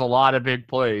allows a lot of big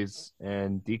plays,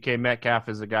 and DK Metcalf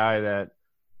is a guy that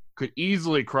could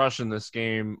easily crush in this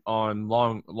game on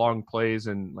long plays,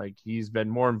 and like, he's been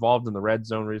more involved in the red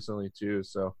zone recently too.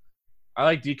 So I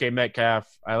like DK Metcalf.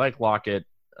 I like Lockett.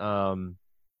 I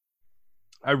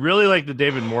really like the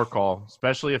David Moore call,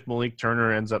 especially if Malik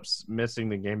Turner ends up missing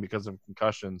the game because of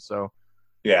concussion. So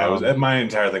yeah, my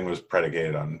entire thing was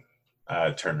predicated on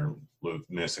Turner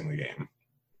missing the game.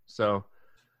 So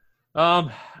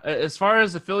as far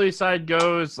as the Philly side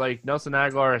goes, like, Nelson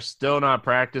Aguilar is still not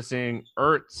practicing.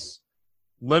 Ertz,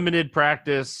 limited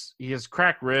practice. He has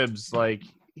cracked ribs. Like,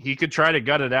 he could try to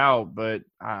gut it out, but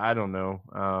I don't know.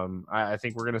 I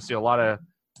think we're going to see a lot of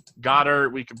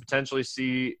Goddard. We could potentially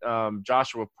see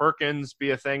Joshua Perkins be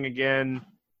a thing again.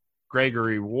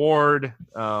 Gregory Ward,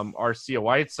 Arcia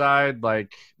Whiteside.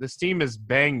 Like, this team is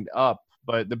banged up.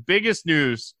 But the biggest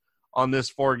news on this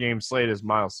 4-game slate is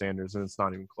Miles Sanders, and it's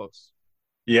not even close.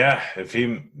 Yeah, if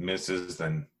he misses,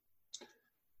 then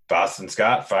Boston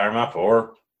Scott, fire him up,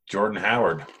 or Jordan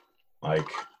Howard. Like,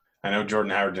 I know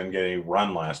Jordan Howard didn't get any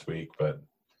run last week, but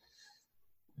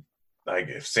like,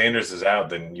 if Sanders is out,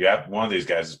 then you have one of these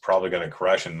guys is probably going to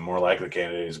crush, and more likely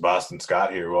candidate is Boston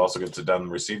Scott here, who also gets it done in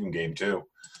the receiving game too.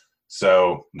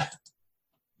 So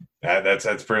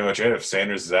that's pretty much it. If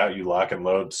Sanders is out, you lock and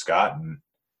load Scott, and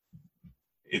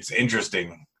it's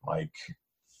interesting. Like,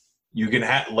 you can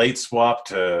have late swap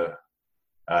to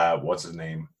what's his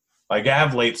name? Like, I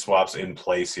have late swaps in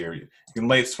place here. You can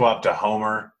late swap to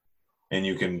Homer, and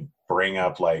you can bring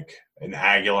up like and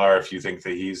Aguilar, if you think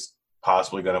that he's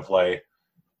possibly going to play,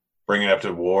 bring it up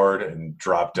to Ward and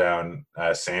drop down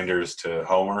Sanders to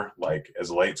Homer, like as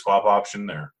a late swap option.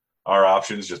 There are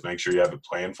options. Just make sure you have a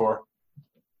plan for.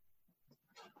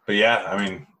 But yeah, I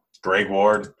mean, Greg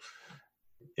Ward,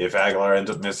 if Aguilar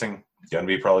ends up missing, going to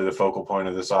be probably the focal point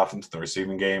of this offense in the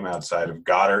receiving game outside of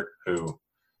Goddard, who,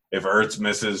 if Ertz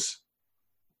misses,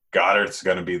 Goddard's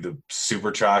going to be the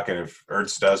super chalk. And if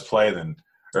Ertz does play, then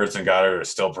Ertz and Goddard are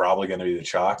still probably going to be the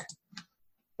chalk.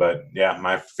 But, yeah,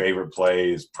 my favorite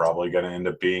play is probably going to end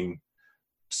up being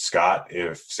Scott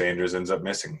if Sanders ends up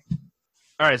missing.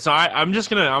 All right, so I'm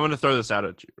gonna throw this out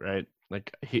at you, right?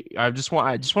 Like I just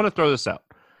want to throw this out.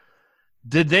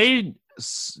 Did they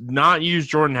not use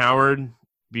Jordan Howard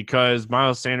because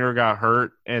Miles Sanders got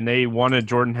hurt and they wanted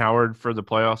Jordan Howard for the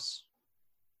playoffs?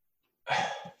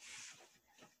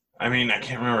 I mean, I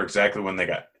can't remember exactly when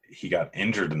he got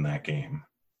injured in that game.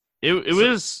 It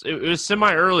was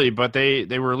semi early, but they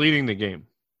were leading the game.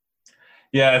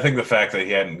 Yeah, I think the fact that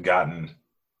he hadn't gotten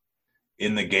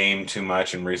in the game too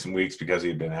much in recent weeks because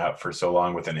he'd been out for so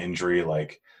long with an injury,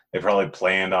 like they probably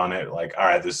planned on it. Like, all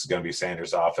right, this is going to be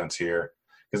Sanders' offense here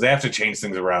because they have to change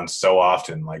things around so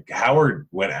often. Like Howard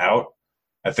went out,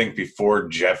 I think, before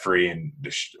Jeffrey and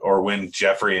when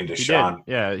Jeffrey and Deshaun.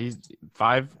 Yeah, he's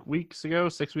 6 weeks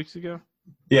ago.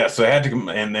 Yeah, so they had to,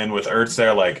 and then with Ertz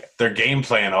there, like their game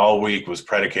plan all week was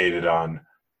predicated on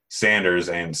Sanders,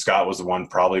 and Scott was the one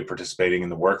probably participating in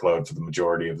the workload for the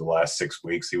majority of the last 6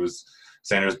 weeks. He was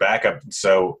Sanders' backup.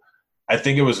 So I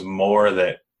think it was more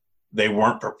that they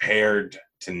weren't prepared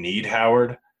to need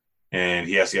Howard, and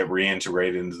he has to get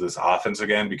reintegrated into this offense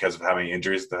again because of how many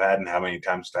injuries they've had and how many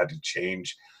times they've had to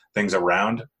change things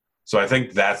around. So I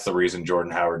think that's the reason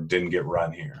Jordan Howard didn't get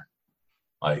run here.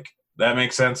 Like, that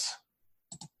makes sense?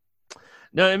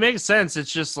 No, it makes sense.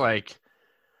 It's just like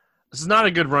this is not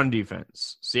a good run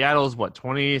defense. Seattle is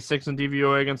 26 in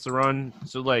DVOA against the run.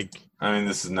 So like, I mean,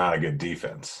 this is not a good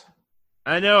defense.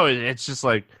 I know. It's just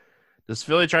like, does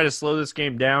Philly try to slow this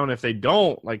game down? If they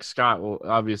don't, like Scott will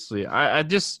obviously. I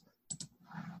just,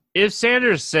 if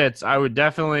Sanders sits, I would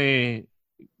definitely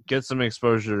get some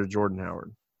exposure to Jordan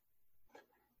Howard.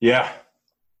 Yeah.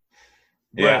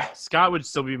 Yeah. But Scott would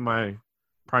still be my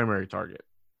primary target.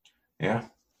 Yeah.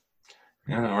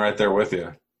 Yeah, I'm right there with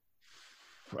you.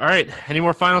 All right. Any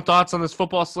more final thoughts on this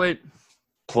football slate?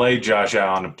 Play Josh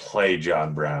Allen and play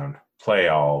John Brown. Play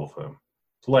all of them.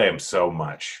 Play them so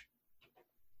much.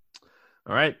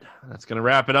 All right. That's going to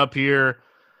wrap it up here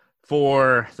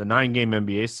for the 9-game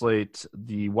NBA slate,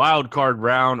 the wild card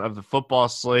round of the football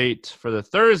slate for the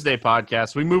Thursday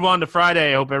podcast. We move on to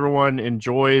Friday. I hope everyone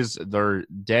enjoys their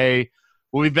day.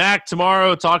 We'll be back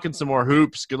tomorrow talking some more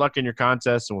hoops. Good luck in your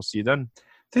contest, and we'll see you then.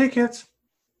 Tickets.